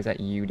my guys at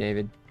you,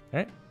 David. All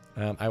right.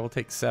 I will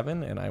take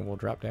 7, and I will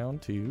drop down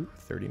to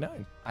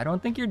 39. I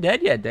don't think you're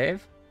dead yet,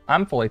 Dave.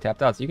 I'm fully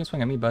tapped out, so you can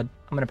swing at me, bud.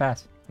 I'm going to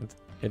pass.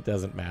 It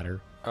doesn't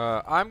matter.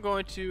 I'm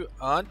going to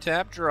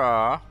untap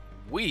draw.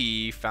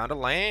 We found a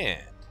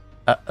land.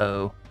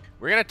 Uh-oh.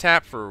 We're going to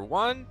tap for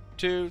 1,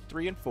 2,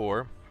 3, and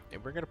 4.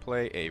 And we're going to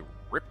play a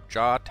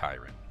Ripjaw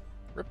Tyrant.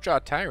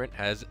 Ripjaw Tyrant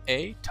has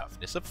a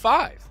toughness of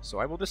 5. So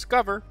I will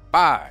discover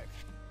 5.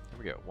 Here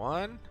we go.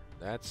 1.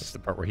 That's That's the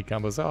part where he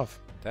combos off.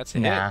 a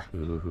Nah. hit.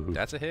 Ooh.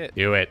 That's a hit.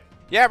 Do it.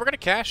 Yeah, we're going to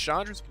cast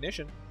Chandra's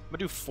Ignition. I'm going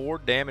to do 4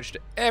 damage to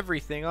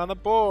everything on the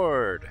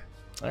board.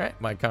 All right.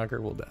 My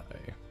Conquer will die.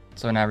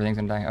 So now everything's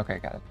going to die. Okay,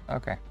 got it.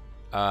 Okay.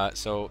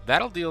 So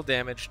that'll deal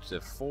damage to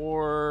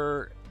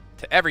 4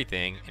 to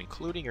everything,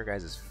 including your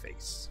guys'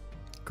 face.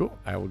 Cool.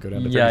 I will go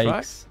down to 35.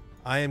 Yikes.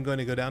 I am going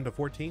to go down to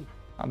 14.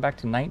 I'm back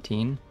to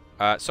 19.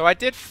 So I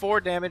did 4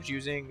 damage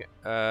using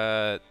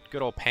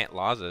good old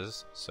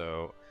Pantlazas.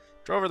 So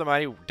Drover the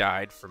Mighty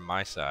died from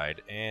my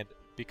side, and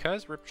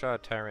because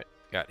Ripjaw Tyrant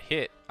got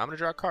hit, I'm going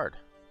to draw a card.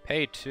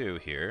 Pay 2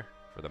 here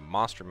for the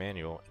Monster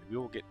Manual, and we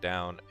will get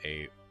down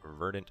a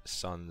Verdant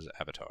Sun's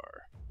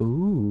Avatar.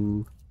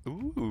 Ooh.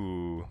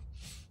 Ooh.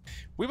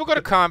 We will go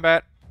to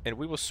combat, and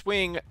we will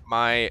swing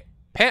my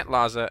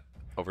Pantlaza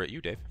over at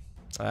you, Dave.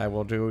 I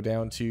will go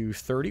down to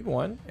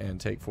 31 and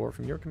take 4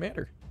 from your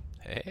commander.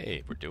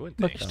 Hey, we're doing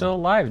Look, things. you're still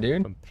alive,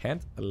 dude. From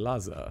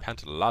Pantlaza.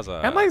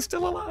 Pantlaza. Am I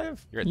still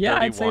alive? You're at Yeah,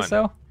 31. I'd say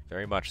so.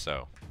 Very much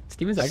so.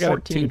 Steven's I at got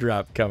 14. a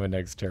 2-drop coming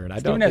next turn. I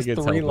Steven don't has think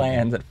it's 3 helping.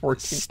 lands at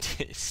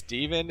 14.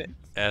 Steven,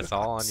 that's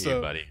all on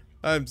you, buddy.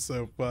 I'm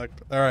so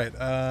fucked. All right.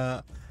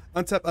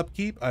 Untap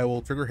upkeep. I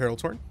will trigger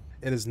Herald's Horn.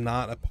 It is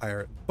not a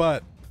pirate,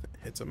 but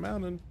it's a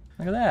mountain.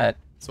 Look at that.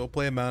 So we'll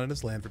play a mountain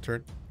as land for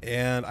turn.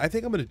 And I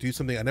think I'm going to do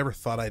something I never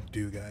thought I'd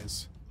do,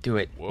 guys. Do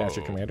it. Whoa. That's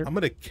your commander. I'm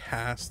going to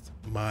cast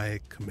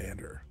my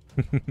commander.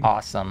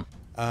 Awesome.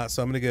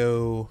 So I'm going to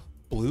go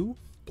blue,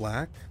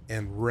 black,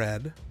 and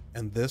red.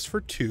 And this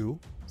for 2,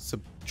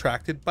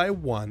 subtracted by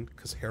 1,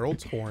 because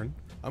Herald's Horn.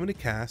 I'm going to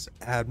cast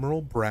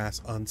Admiral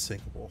Brass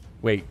Unsinkable.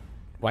 Wait,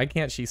 why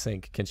can't she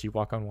sink? Can she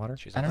walk on water?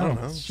 She's I I don't don't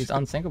know. know. She's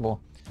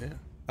unsinkable. Yeah.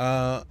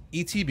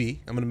 ETB.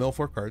 I'm gonna mill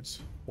 4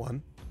 cards.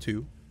 1,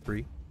 2,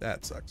 3.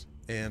 That sucks.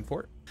 And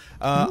 4.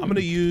 I'm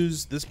gonna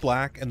use this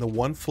black and the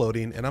 1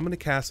 floating, and I'm gonna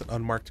cast an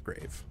Unmarked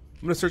Grave.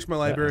 I'm gonna search my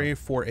library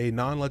for a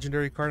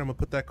non-legendary card. I'm gonna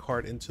put that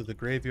card into the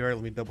graveyard.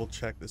 Let me double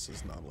check. This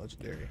is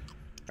non-legendary.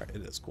 All right,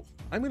 it is cool.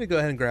 I'm gonna go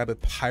ahead and grab a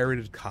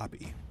pirated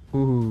copy.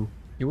 Ooh,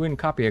 you wouldn't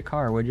copy a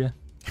car, would you?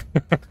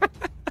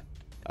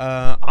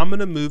 I'm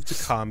gonna move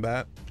to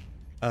combat.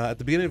 At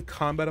the beginning of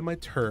combat on my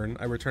turn,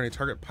 I return a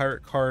target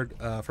pirate card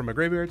from my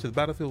graveyard to the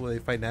battlefield with a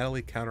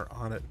finality counter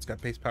on it. It's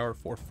got base power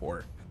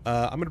 4/4.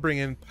 I'm gonna bring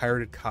in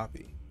pirated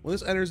copy. When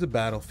this enters the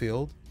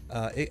battlefield,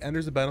 it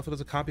enters the battlefield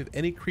as a copy of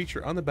any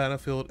creature on the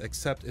battlefield,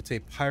 except it's a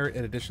pirate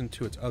in addition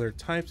to its other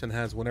types, and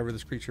has whenever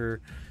this creature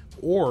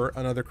or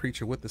another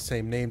creature with the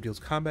same name deals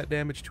combat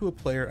damage to a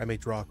player, I may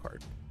draw a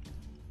card.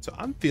 So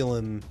I'm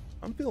feeling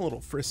a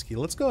little frisky.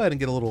 Let's go ahead and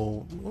get a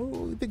little. What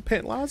do you think,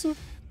 Pantlaza?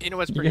 You know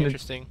what's pretty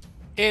interesting?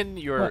 In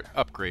your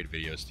upgrade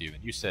video, Steven,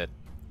 you said,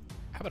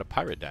 how about a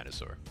pirate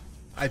dinosaur?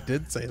 I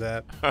did say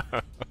that.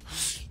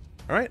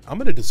 All right, I'm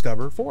gonna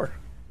discover 4.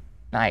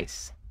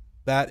 Nice.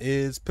 That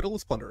is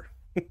Pitiless Plunderer.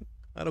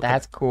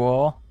 That's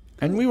cool.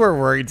 And we were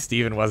worried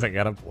Steven wasn't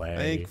gonna play.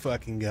 Thank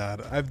fucking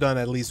God. I've done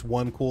at least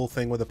one cool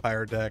thing with a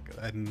pirate deck,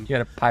 and You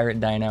got a pirate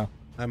dino.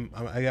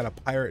 I got a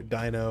pirate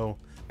dino.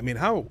 I mean,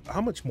 how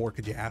much more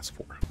could you ask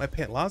for? My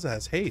Pantlaza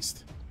has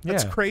haste.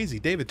 That's crazy.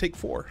 David, take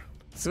 4.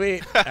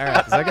 Sweet. All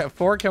right, so I got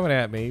 4 coming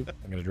at me.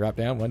 I'm gonna drop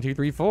down 1, 2,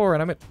 3, 4,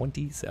 and I'm at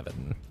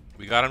 27.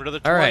 We got him to the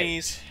 20s. All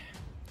right.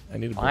 I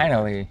need to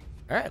Finally.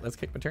 All right, let's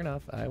kick my turn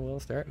off. I will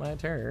start my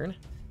turn.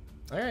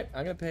 All right,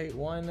 I'm gonna pay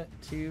 1,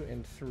 2,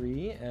 and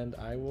 3, and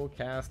I will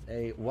cast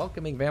a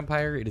Welcoming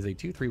Vampire. It is a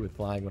 2/3 with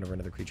flying. Whenever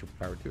another creature with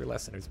power 2 or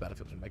less enters the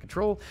battlefield under my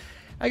control,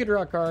 I can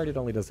draw a card. It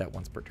only does that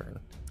once per turn.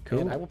 Cool.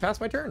 And I will pass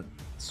my turn.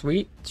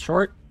 Sweet.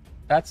 Short.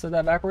 That's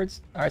that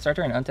backwards. All right, start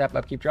turn. Untap,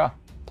 upkeep, draw.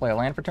 Play a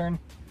land for turn.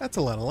 That's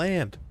a lot of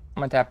land.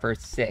 I'm gonna tap for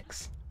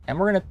 6. And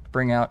we're gonna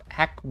bring out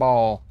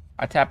Hakbal.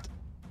 I tapped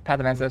Path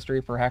of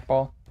Ancestry for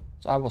Hakbal.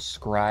 So I will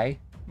scry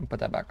and put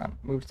that back on.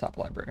 Move to top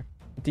library.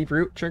 Deep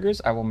Root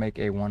triggers. I will make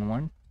a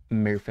 1/1.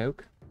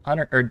 Merfolk.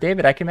 Hunter or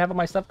David, I can have all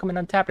my stuff coming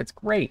untapped. It's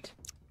great.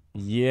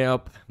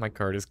 Yep, my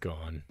card is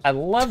gone. I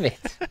love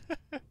it.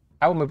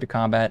 I will move to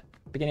combat.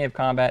 Beginning of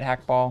combat,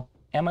 Hakbal,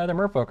 and my other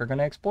merfolk are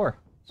gonna explore.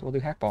 So we'll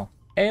do Hakbal.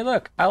 Hey,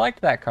 look, I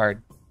liked that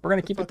card. We're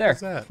gonna keep it there.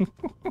 That?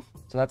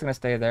 So that's gonna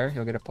stay there.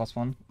 He'll get a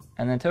 +1.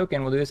 And then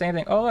token, we'll do the same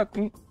thing. Oh look,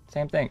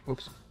 same thing.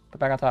 Oops. Put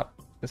back on top.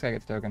 This guy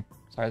gets token.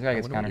 Sorry, this guy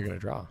gets counter. What you're gonna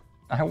draw.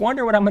 I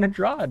wonder what I'm gonna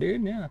draw,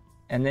 dude. Yeah.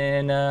 And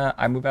then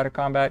I move out of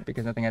combat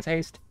because nothing has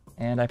haste,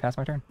 and I pass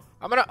my turn.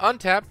 I'm gonna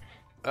untap,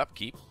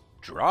 upkeep,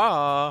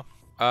 draw.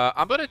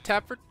 I'm gonna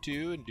tap for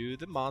 2 and do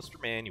the monster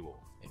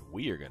manual, and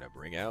we are gonna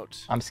bring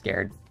out I'm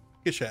scared.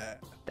 Good shot.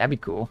 That'd be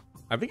cool.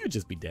 I think it would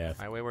just be death.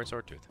 My Wayward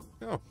Swordtooth.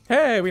 Oh,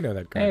 Hey, we know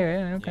that card. Hey,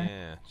 yeah, okay.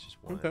 Yeah, it's just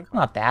one. Okay.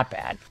 Not that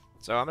bad.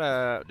 So I'm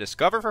gonna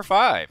discover for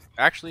 5.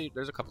 Actually,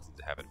 there's a couple things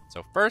that happen.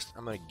 So first,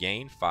 I'm gonna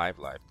gain 5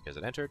 life because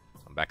it entered.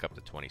 I'm back up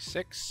to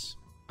 26,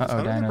 Uh is oh,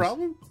 that a dinos.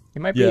 problem?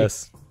 You might be.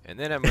 Yes. and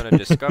then I'm gonna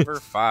discover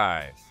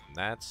 5. And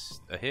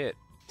that's a hit.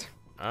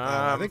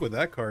 I think with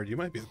that card, you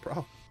might be the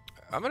problem.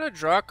 I'm gonna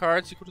draw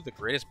cards equal to the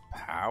greatest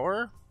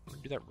power. I'm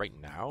gonna do that right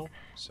now.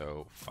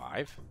 So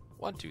 5.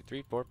 1, 2,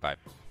 3, 4, 5.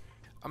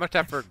 I'm gonna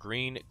tap for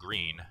green,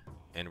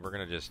 and we're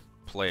gonna just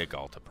play a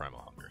Galta Primal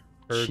Hunger.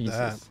 Heard Jesus.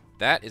 that.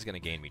 That is gonna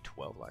gain me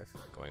 12 life,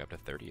 going up to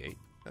 38.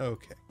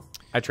 Okay.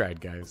 I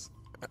tried, guys.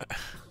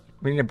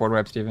 We need a board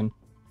web, Steven.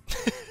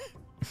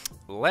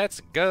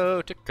 Let's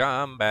go to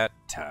combat.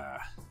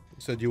 You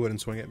said you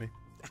wouldn't swing at me.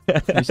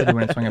 You said you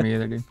wouldn't swing at me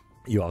either, dude.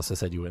 You also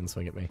said you wouldn't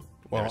swing at me.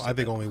 Well, Never I said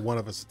think that. only one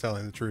of us is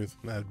telling the truth.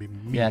 and That'd be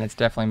me. Yeah, and it's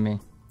definitely me.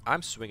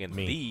 I'm swinging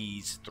Me.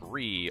 these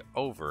 3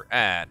 over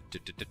at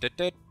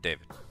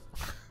David.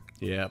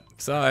 Yep.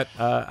 Saw it.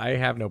 I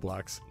have no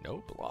blocks.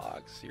 No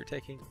blocks. You're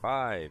taking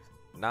 5,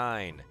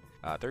 9,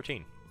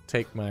 13.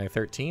 Take my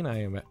 13.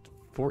 I am at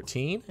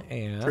 14.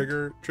 And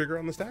Trigger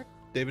on the stack.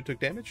 David took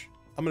damage.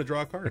 I'm gonna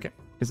draw a card. Okay.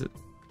 Is it?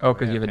 Oh,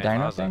 because you have a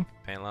dino Pantlaza. thing?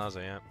 Pantlaza,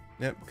 yeah.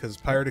 Yep, because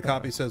pirated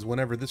copy says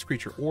whenever this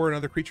creature or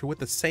another creature with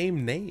the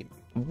same name.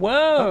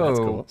 Whoa! that's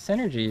cool.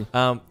 Synergy.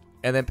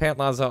 And then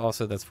Pantlaza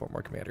also, that's 4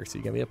 more commanders, so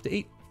you get me up to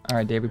 8. All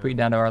right, Dave, we put you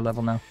down to our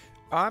level now.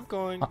 I'm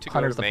going to go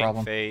Hunter's to the main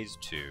problem. phase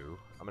 2.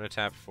 I'm going to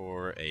tap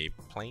for a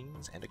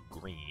plains and a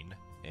green,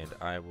 and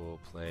I will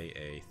play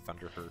a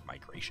Thunderherd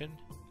Migration.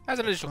 As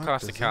an additional What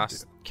cost to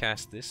does that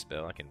cast this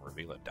spell, I can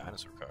reveal a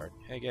dinosaur card.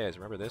 Hey guys,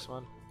 remember this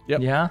one?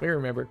 Yep. Yeah? We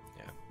remember.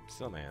 Yeah,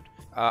 still man.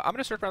 I'm going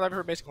to search my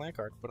library for a basic land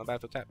card, put on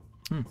battlefield tap.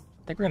 I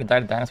think we're gonna die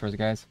to dinosaurs,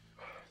 guys.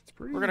 It's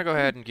pretty. We're going to go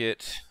ahead and get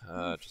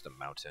just a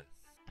mountain.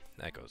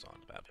 That goes on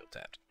the battlefield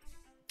tapped.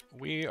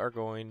 We are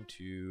going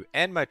to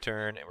end my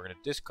turn, and we're going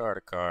to discard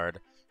a card.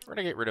 We're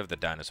going to get rid of the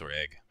dinosaur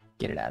egg.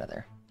 Get it out of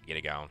there. Get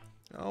it going.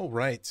 All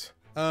right.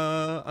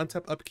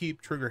 Untap,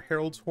 upkeep, trigger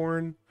Herald's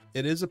Horn.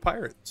 It is a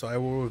pirate, so I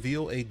will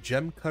reveal a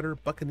Gem Cutter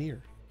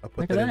Buccaneer. I'll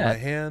put Look at that in my that.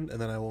 hand,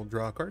 and then I will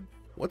draw a card.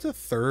 What's a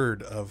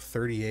third of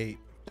 38?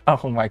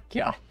 Oh my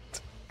god.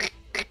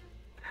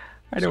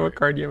 I know Sorry. what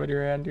card you have in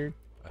your hand, dude.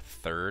 A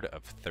third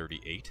of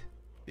 38.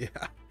 Yeah.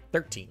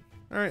 13.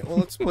 All right, well,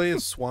 let's play a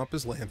swamp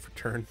as land for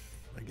turn,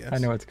 I guess. I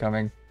know it's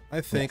coming.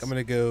 I think Yes. I'm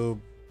going to go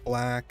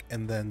black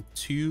and then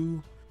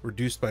 2,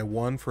 reduced by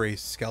 1 for a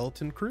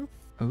skeleton crew.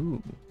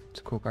 Ooh, it's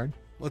a cool card.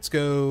 Let's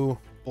go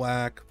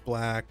black,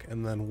 black,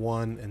 and then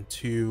 1 and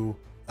 2.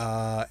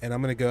 And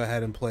I'm going to go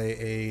ahead and play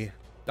a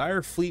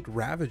Dire Fleet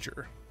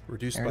Ravager,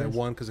 reduced There it by is.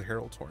 1 because of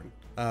Herald's Horn.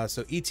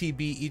 So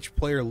ETB, each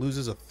player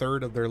loses a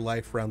third of their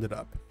life rounded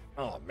up.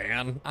 Oh,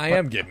 man. I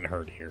am getting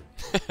hurt here.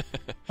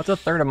 What's a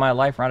third of my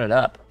life rounded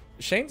up?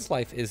 Shane's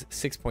life is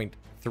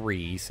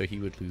 6.3, so he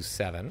would lose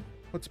 7.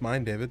 What's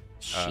mine, David?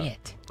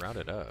 Shit.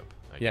 Rounded up,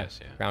 I Yeah, guess,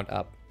 yeah. round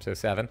up, so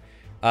 7.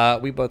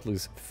 We both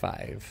lose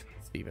 5,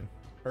 Steven.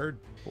 Heard.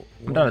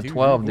 I'm down to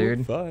 12,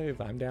 dude.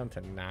 5. I'm down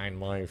to 9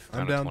 life.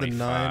 I'm Down down to to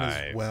 9 as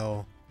 25.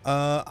 well.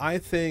 I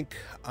think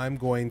I'm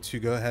going to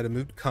go ahead and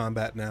move to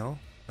combat now.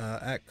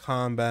 At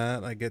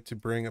combat, I get to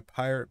bring a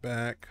pirate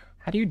back.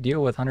 How do you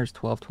deal with Hunter's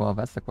 12/12?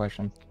 That's the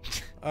question.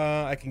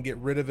 I can get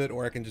rid of it,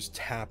 or I can just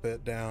tap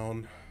it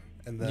down,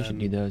 and You should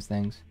do then those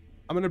things.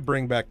 I'm gonna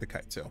bring back the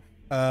kitesail.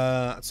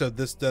 So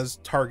this does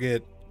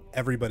target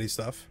everybody's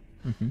stuff.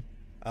 Mm-hmm.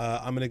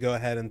 I'm gonna go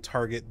ahead and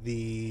target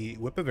the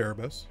Whip of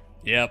Erebos.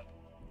 Yep.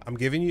 I'm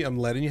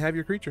letting you have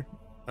your creature.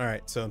 All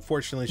right. So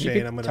unfortunately, You Shane,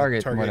 can I'm gonna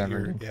target target whatever,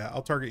 your dude.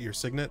 I'll target your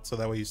signet, so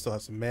that way you still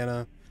have some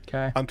mana.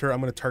 Okay. Hunter, I'm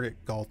gonna target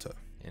Galta.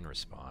 In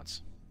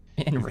response.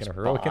 In He's gonna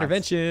heroic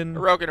intervention.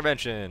 Heroic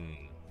intervention.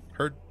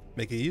 Heard,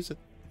 make it use it.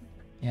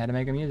 You had to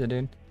make him use it,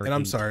 dude. And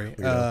I'm sorry.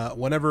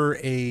 Whenever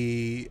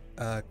a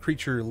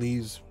creature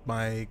leaves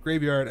my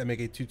graveyard, I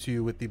make a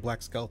 2/2 with the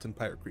black skeleton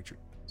pirate creature.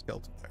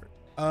 Skeleton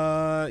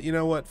pirate. You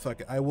know what?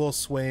 Fuck it. I will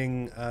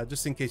swing.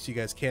 Just in case you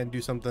guys can do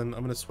something,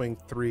 I'm gonna swing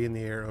 3 in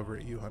the air over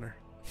at you, Hunter.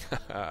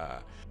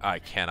 I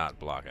cannot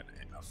block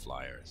a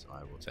flyer, so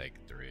I will take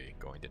 3,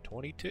 going to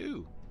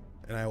 22.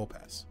 And I will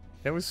pass.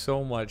 That was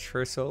so much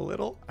for so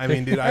little. I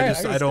mean, dude, I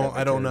I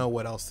don't know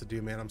what else to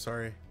do, man. I'm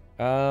sorry.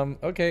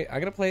 Okay, I'm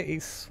gonna play a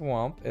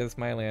swamp as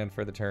my land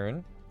for the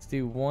turn. Let's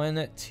do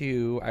 1,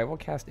 2. I will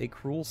cast a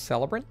Cruel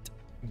Celebrant.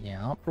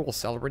 Yeah. Cruel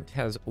Celebrant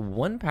has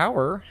 1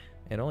 power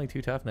and only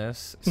 2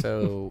 toughness,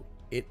 so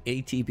it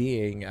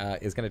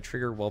ATBing is gonna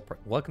trigger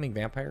Welcoming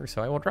Vampire,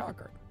 so I will draw a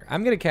card.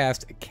 I'm gonna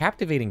cast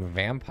Captivating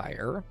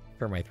Vampire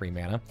for my 3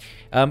 mana.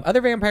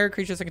 Other vampire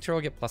creatures I control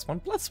get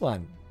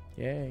 +1/+1.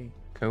 Yay.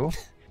 Cool.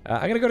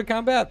 I'm gonna go to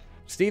combat.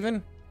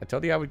 Steven, I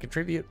told you I would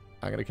contribute.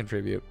 I'm gonna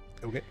contribute.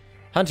 Okay.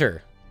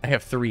 Hunter, I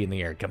have 3 in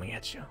the air coming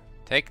at you.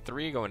 Take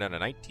 3, going down to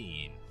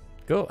 19.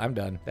 Cool, I'm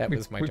done. That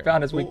was my We turn.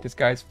 found his Cool. weakness,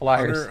 guys.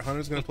 Flyers.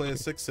 Hunter's gonna play a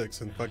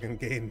 6/6 and fucking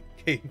gain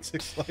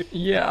 6 life.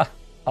 Yeah.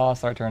 Oh,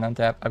 start turn,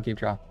 untap, upkeep,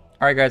 draw.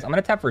 All right, guys, I'm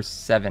going to tap for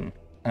 7,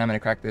 and I'm going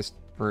to crack this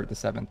for the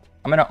 7th.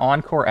 I'm going to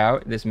encore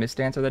out this Mist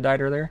Dancer that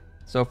died earlier.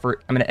 So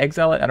I'm going to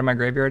exile it out of my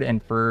graveyard,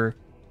 and for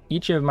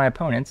each of my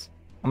opponents,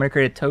 I'm going to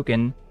create a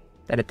token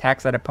that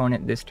attacks that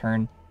opponent this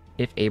turn,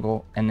 if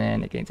able, and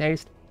then it gains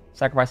haste.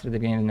 Sacrifice it at the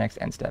beginning of the next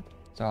end step.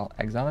 So I'll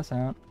exile this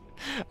out.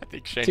 I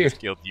think Shane Dude.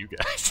 just killed you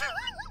guys.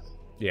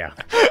 Yeah.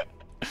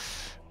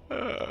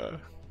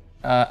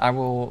 I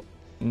will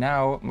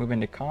now move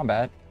into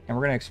combat, and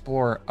we're going to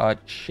explore a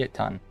shit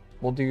ton.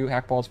 We'll do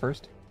Hakballs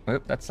first.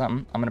 Oop, that's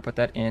something. I'm going to put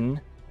that in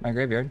my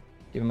graveyard.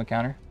 Give him a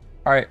counter.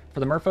 All right,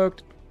 for the Merfolk,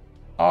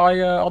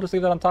 I'll just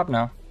leave that on top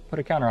now. Put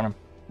a counter on him.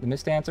 The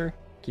Mist Dancer,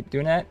 keep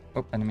doing that.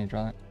 Oh, I didn't mean to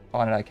draw that.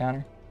 Oh, did I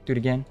counter? Do it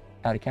again,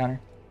 add a counter.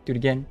 Do it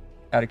again,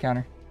 add a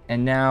counter.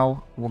 And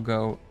now we'll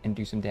go and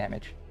do some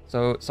damage.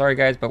 So, sorry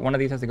guys, but one of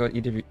these has to go at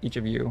each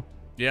of you.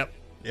 Yep.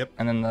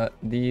 And then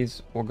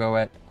these will go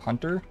at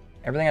Hunter.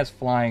 Everything has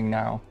flying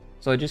now.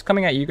 So just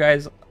coming at you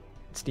guys,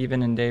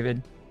 Steven and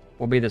David,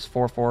 will be this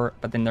 4/4,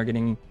 but then they're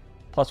getting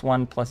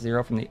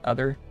 +1/+0 from the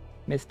other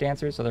Mist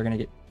Dancers, so they're going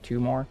to get 2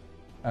 more,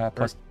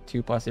 +2/+0.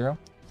 So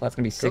that's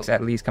going to be 6 Cool.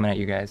 at least coming at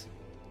you guys.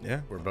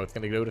 Yeah. We're both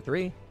gonna go to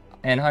 3.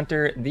 And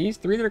Hunter, these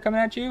 3 that are coming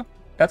at you,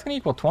 that's going to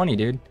equal 20,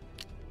 dude.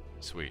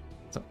 Sweet.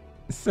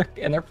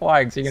 And they're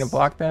flying, so you're going to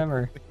block them,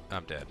 or?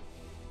 I'm dead.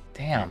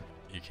 Damn.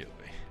 You killed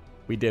me.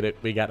 We did it.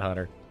 We got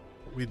Hunter.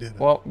 We did it.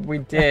 Well, we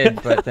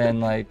did, but then,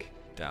 like...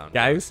 Down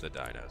Guys? goes the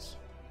dinos.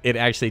 It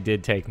actually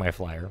did take my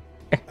flyer.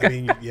 I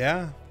mean,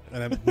 yeah.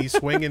 And he's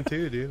swinging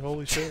too, dude.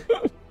 Holy shit.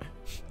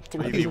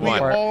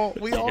 3v1.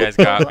 We You all guys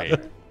got me.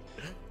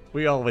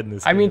 We all win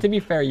this. I mean, to game. be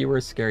fair, you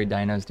were scary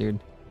dinos, dude.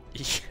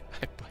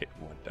 I played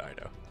 1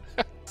 dino.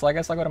 So I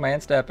guess I'll go to my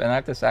end step, and I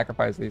have to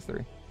sacrifice these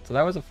 3. So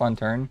that was a fun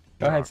turn.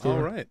 Go ahead, Steven.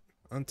 All right.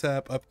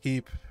 Untap,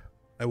 upkeep.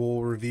 I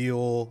will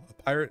reveal a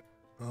pirate.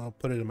 I'll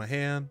put it in my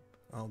hand.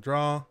 I'll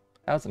draw.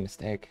 That was a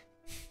mistake.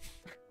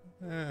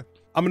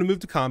 I'm going to move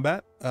to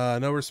combat.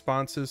 No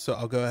responses, so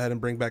I'll go ahead and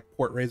bring back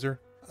Port Razor.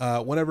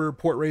 Whenever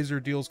Port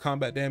Razor deals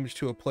combat damage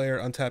to a player,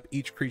 untap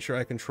each creature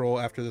I control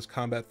after this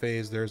combat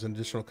phase. There's an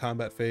additional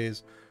combat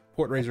phase.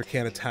 Port Razor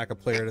can't attack a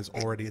player that has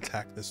already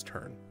attacked this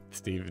turn.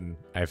 Steven,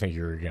 I think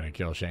you were gonna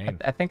kill Shane.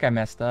 I think I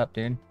messed up,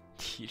 dude.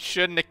 You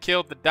shouldn't have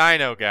killed the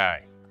dino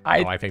guy.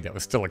 I think that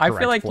was still a I correct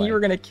feel like play. you were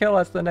gonna kill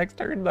us the next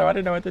turn, though. I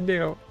didn't know what to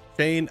do.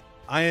 Shane,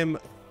 I am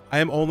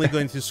only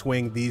going to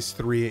swing these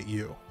 3 at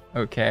you.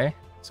 Okay.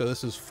 So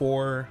this is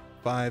 4,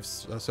 5,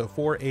 so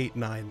 4, 8,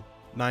 9.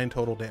 9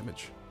 total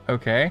damage.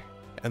 Okay.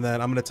 And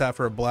then I'm going to tap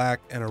for a black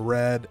and a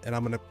red, and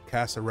I'm going to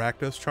cast a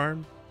Rakdos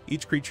Charm.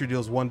 Each creature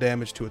deals 1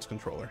 damage to its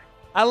controller.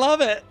 I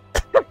love it.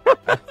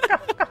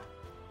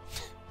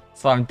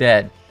 So I'm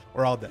dead.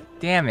 We're all dead.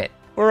 Damn it.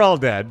 We're all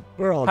dead.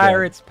 We're all dead.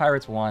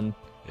 Pirates won.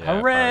 Yeah,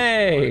 Hooray!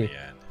 Pirates won at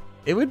the end.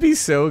 It would be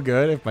so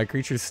good if my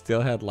creatures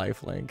still had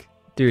lifelink.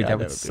 Dude, God, that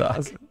would be suck.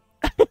 awesome.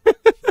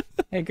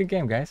 Hey, good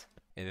game, guys.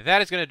 And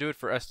that is going to do it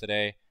for us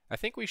today. I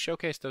think we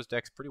showcased those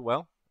decks pretty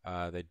well.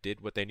 They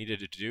did what they needed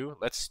to do.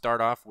 Let's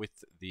start off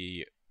with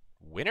the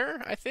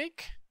winner, I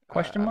think.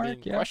 Question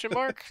mark? Yeah. Question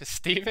mark?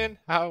 Steven,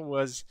 how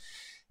was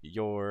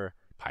your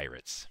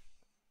Pirates?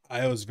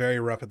 I was very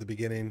rough at the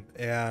beginning,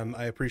 and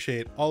I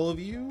appreciate all of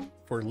you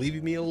for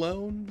leaving me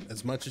alone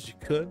as much as you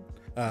could,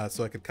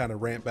 so I could kind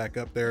of ramp back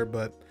up there.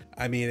 But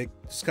I mean, it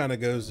just kind of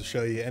goes to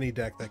show you any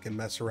deck that can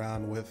mess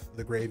around with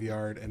the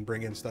graveyard and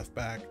bring in stuff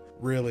back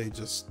really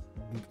just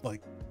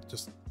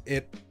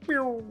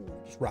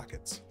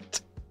rockets.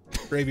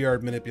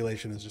 Graveyard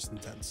manipulation is just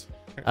intense.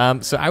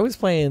 So I was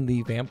playing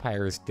the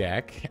Vampires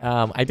deck.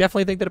 I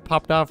definitely think that it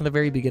popped off in the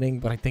very beginning,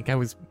 but I think I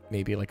was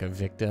maybe like a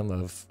victim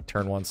of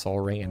turn 1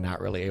 Soul Ring and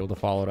not really able to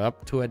follow it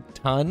up to a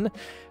ton.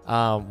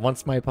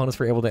 Once my opponents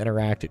were able to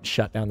interact, it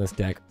shut down this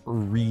deck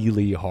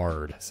really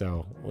hard.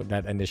 So with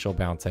that initial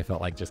bounce, I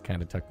felt like just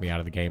kind of took me out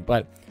of the game.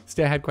 But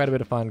still had quite a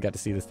bit of fun. Got to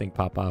see this thing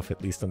pop off,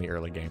 at least in the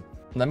early game.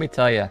 Let me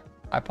tell you,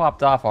 I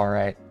popped off all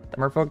right. The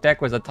Merfolk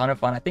deck was a ton of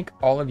fun. I think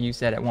all of you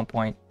said at one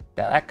point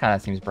that kind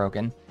of seems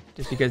broken,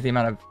 just because the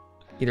amount of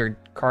either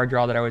card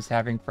draw that I was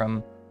having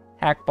from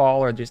Hakbal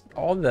or just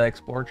all the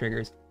explore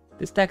triggers.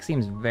 This deck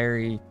seems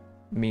very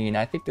mean.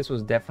 I think this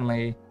was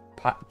definitely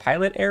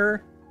pilot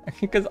error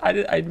because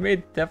I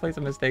made definitely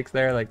some mistakes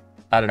there. Like,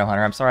 I don't know,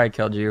 Hunter, I'm sorry I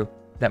killed you.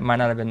 That might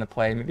not have been the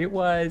play. Maybe it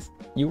was.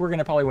 You were going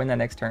to probably win that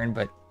next turn,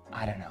 but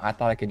I don't know. I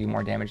thought I could do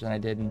more damage than I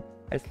did, and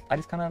I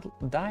just kind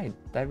of died.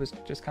 That was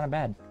just kind of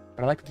bad.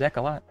 But I liked the deck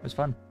a lot. It was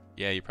fun.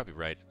 Yeah, you're probably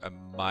right. I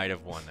might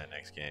have won that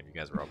next game. You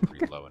guys were all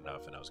pretty low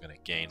enough, and I was going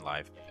to gain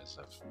life because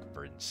of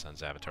Verdant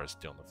Sun's avatar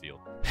still in the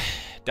field.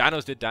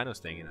 Dinos did Dinos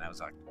thing, and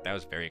that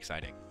was very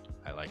exciting.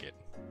 I like it.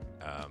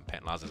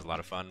 Pantlaza is a lot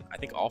of fun. I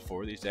think all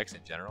 4 of these decks in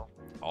general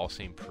all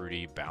seem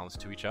pretty balanced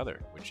to each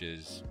other, which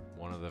is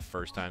one of the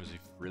first times we've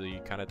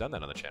really kind of done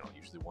that on the channel.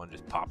 Usually one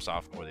just pops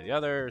off more than the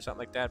other or something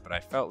like that, but I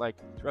felt like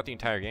throughout the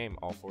entire game,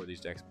 all 4 of these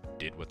decks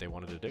did what they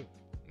wanted to do,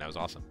 and that was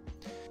awesome.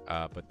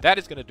 But that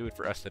is going to do it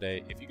for us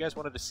today. If you guys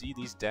wanted to see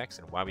these decks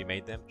and why we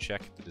made them,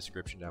 check the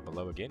description down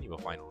below. Again, you will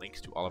find links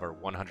to all of our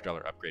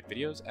 $100 upgrade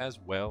videos, as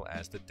well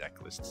as the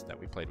deck lists that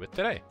we played with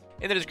today.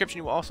 In the description,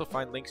 you will also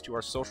find links to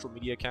our social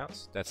media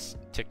accounts. That's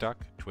TikTok,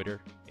 Twitter,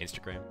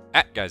 Instagram,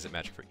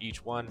 @GuysThatMagic for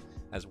each one,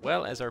 as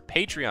well as our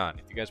Patreon.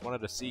 If you guys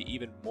wanted to see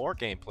even more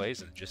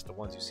gameplays than just the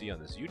ones you see on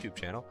this YouTube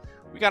channel,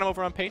 we got them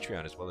over on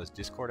Patreon, as well as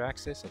Discord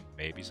access and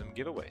maybe some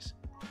giveaways.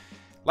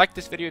 Like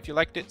this video if you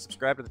liked it,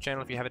 subscribe to the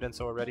channel if you haven't done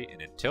so already,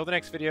 and until the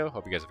next video,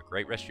 hope you guys have a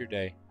great rest of your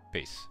day.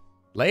 Peace.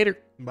 Later.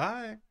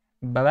 Bye.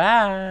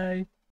 Bye-bye.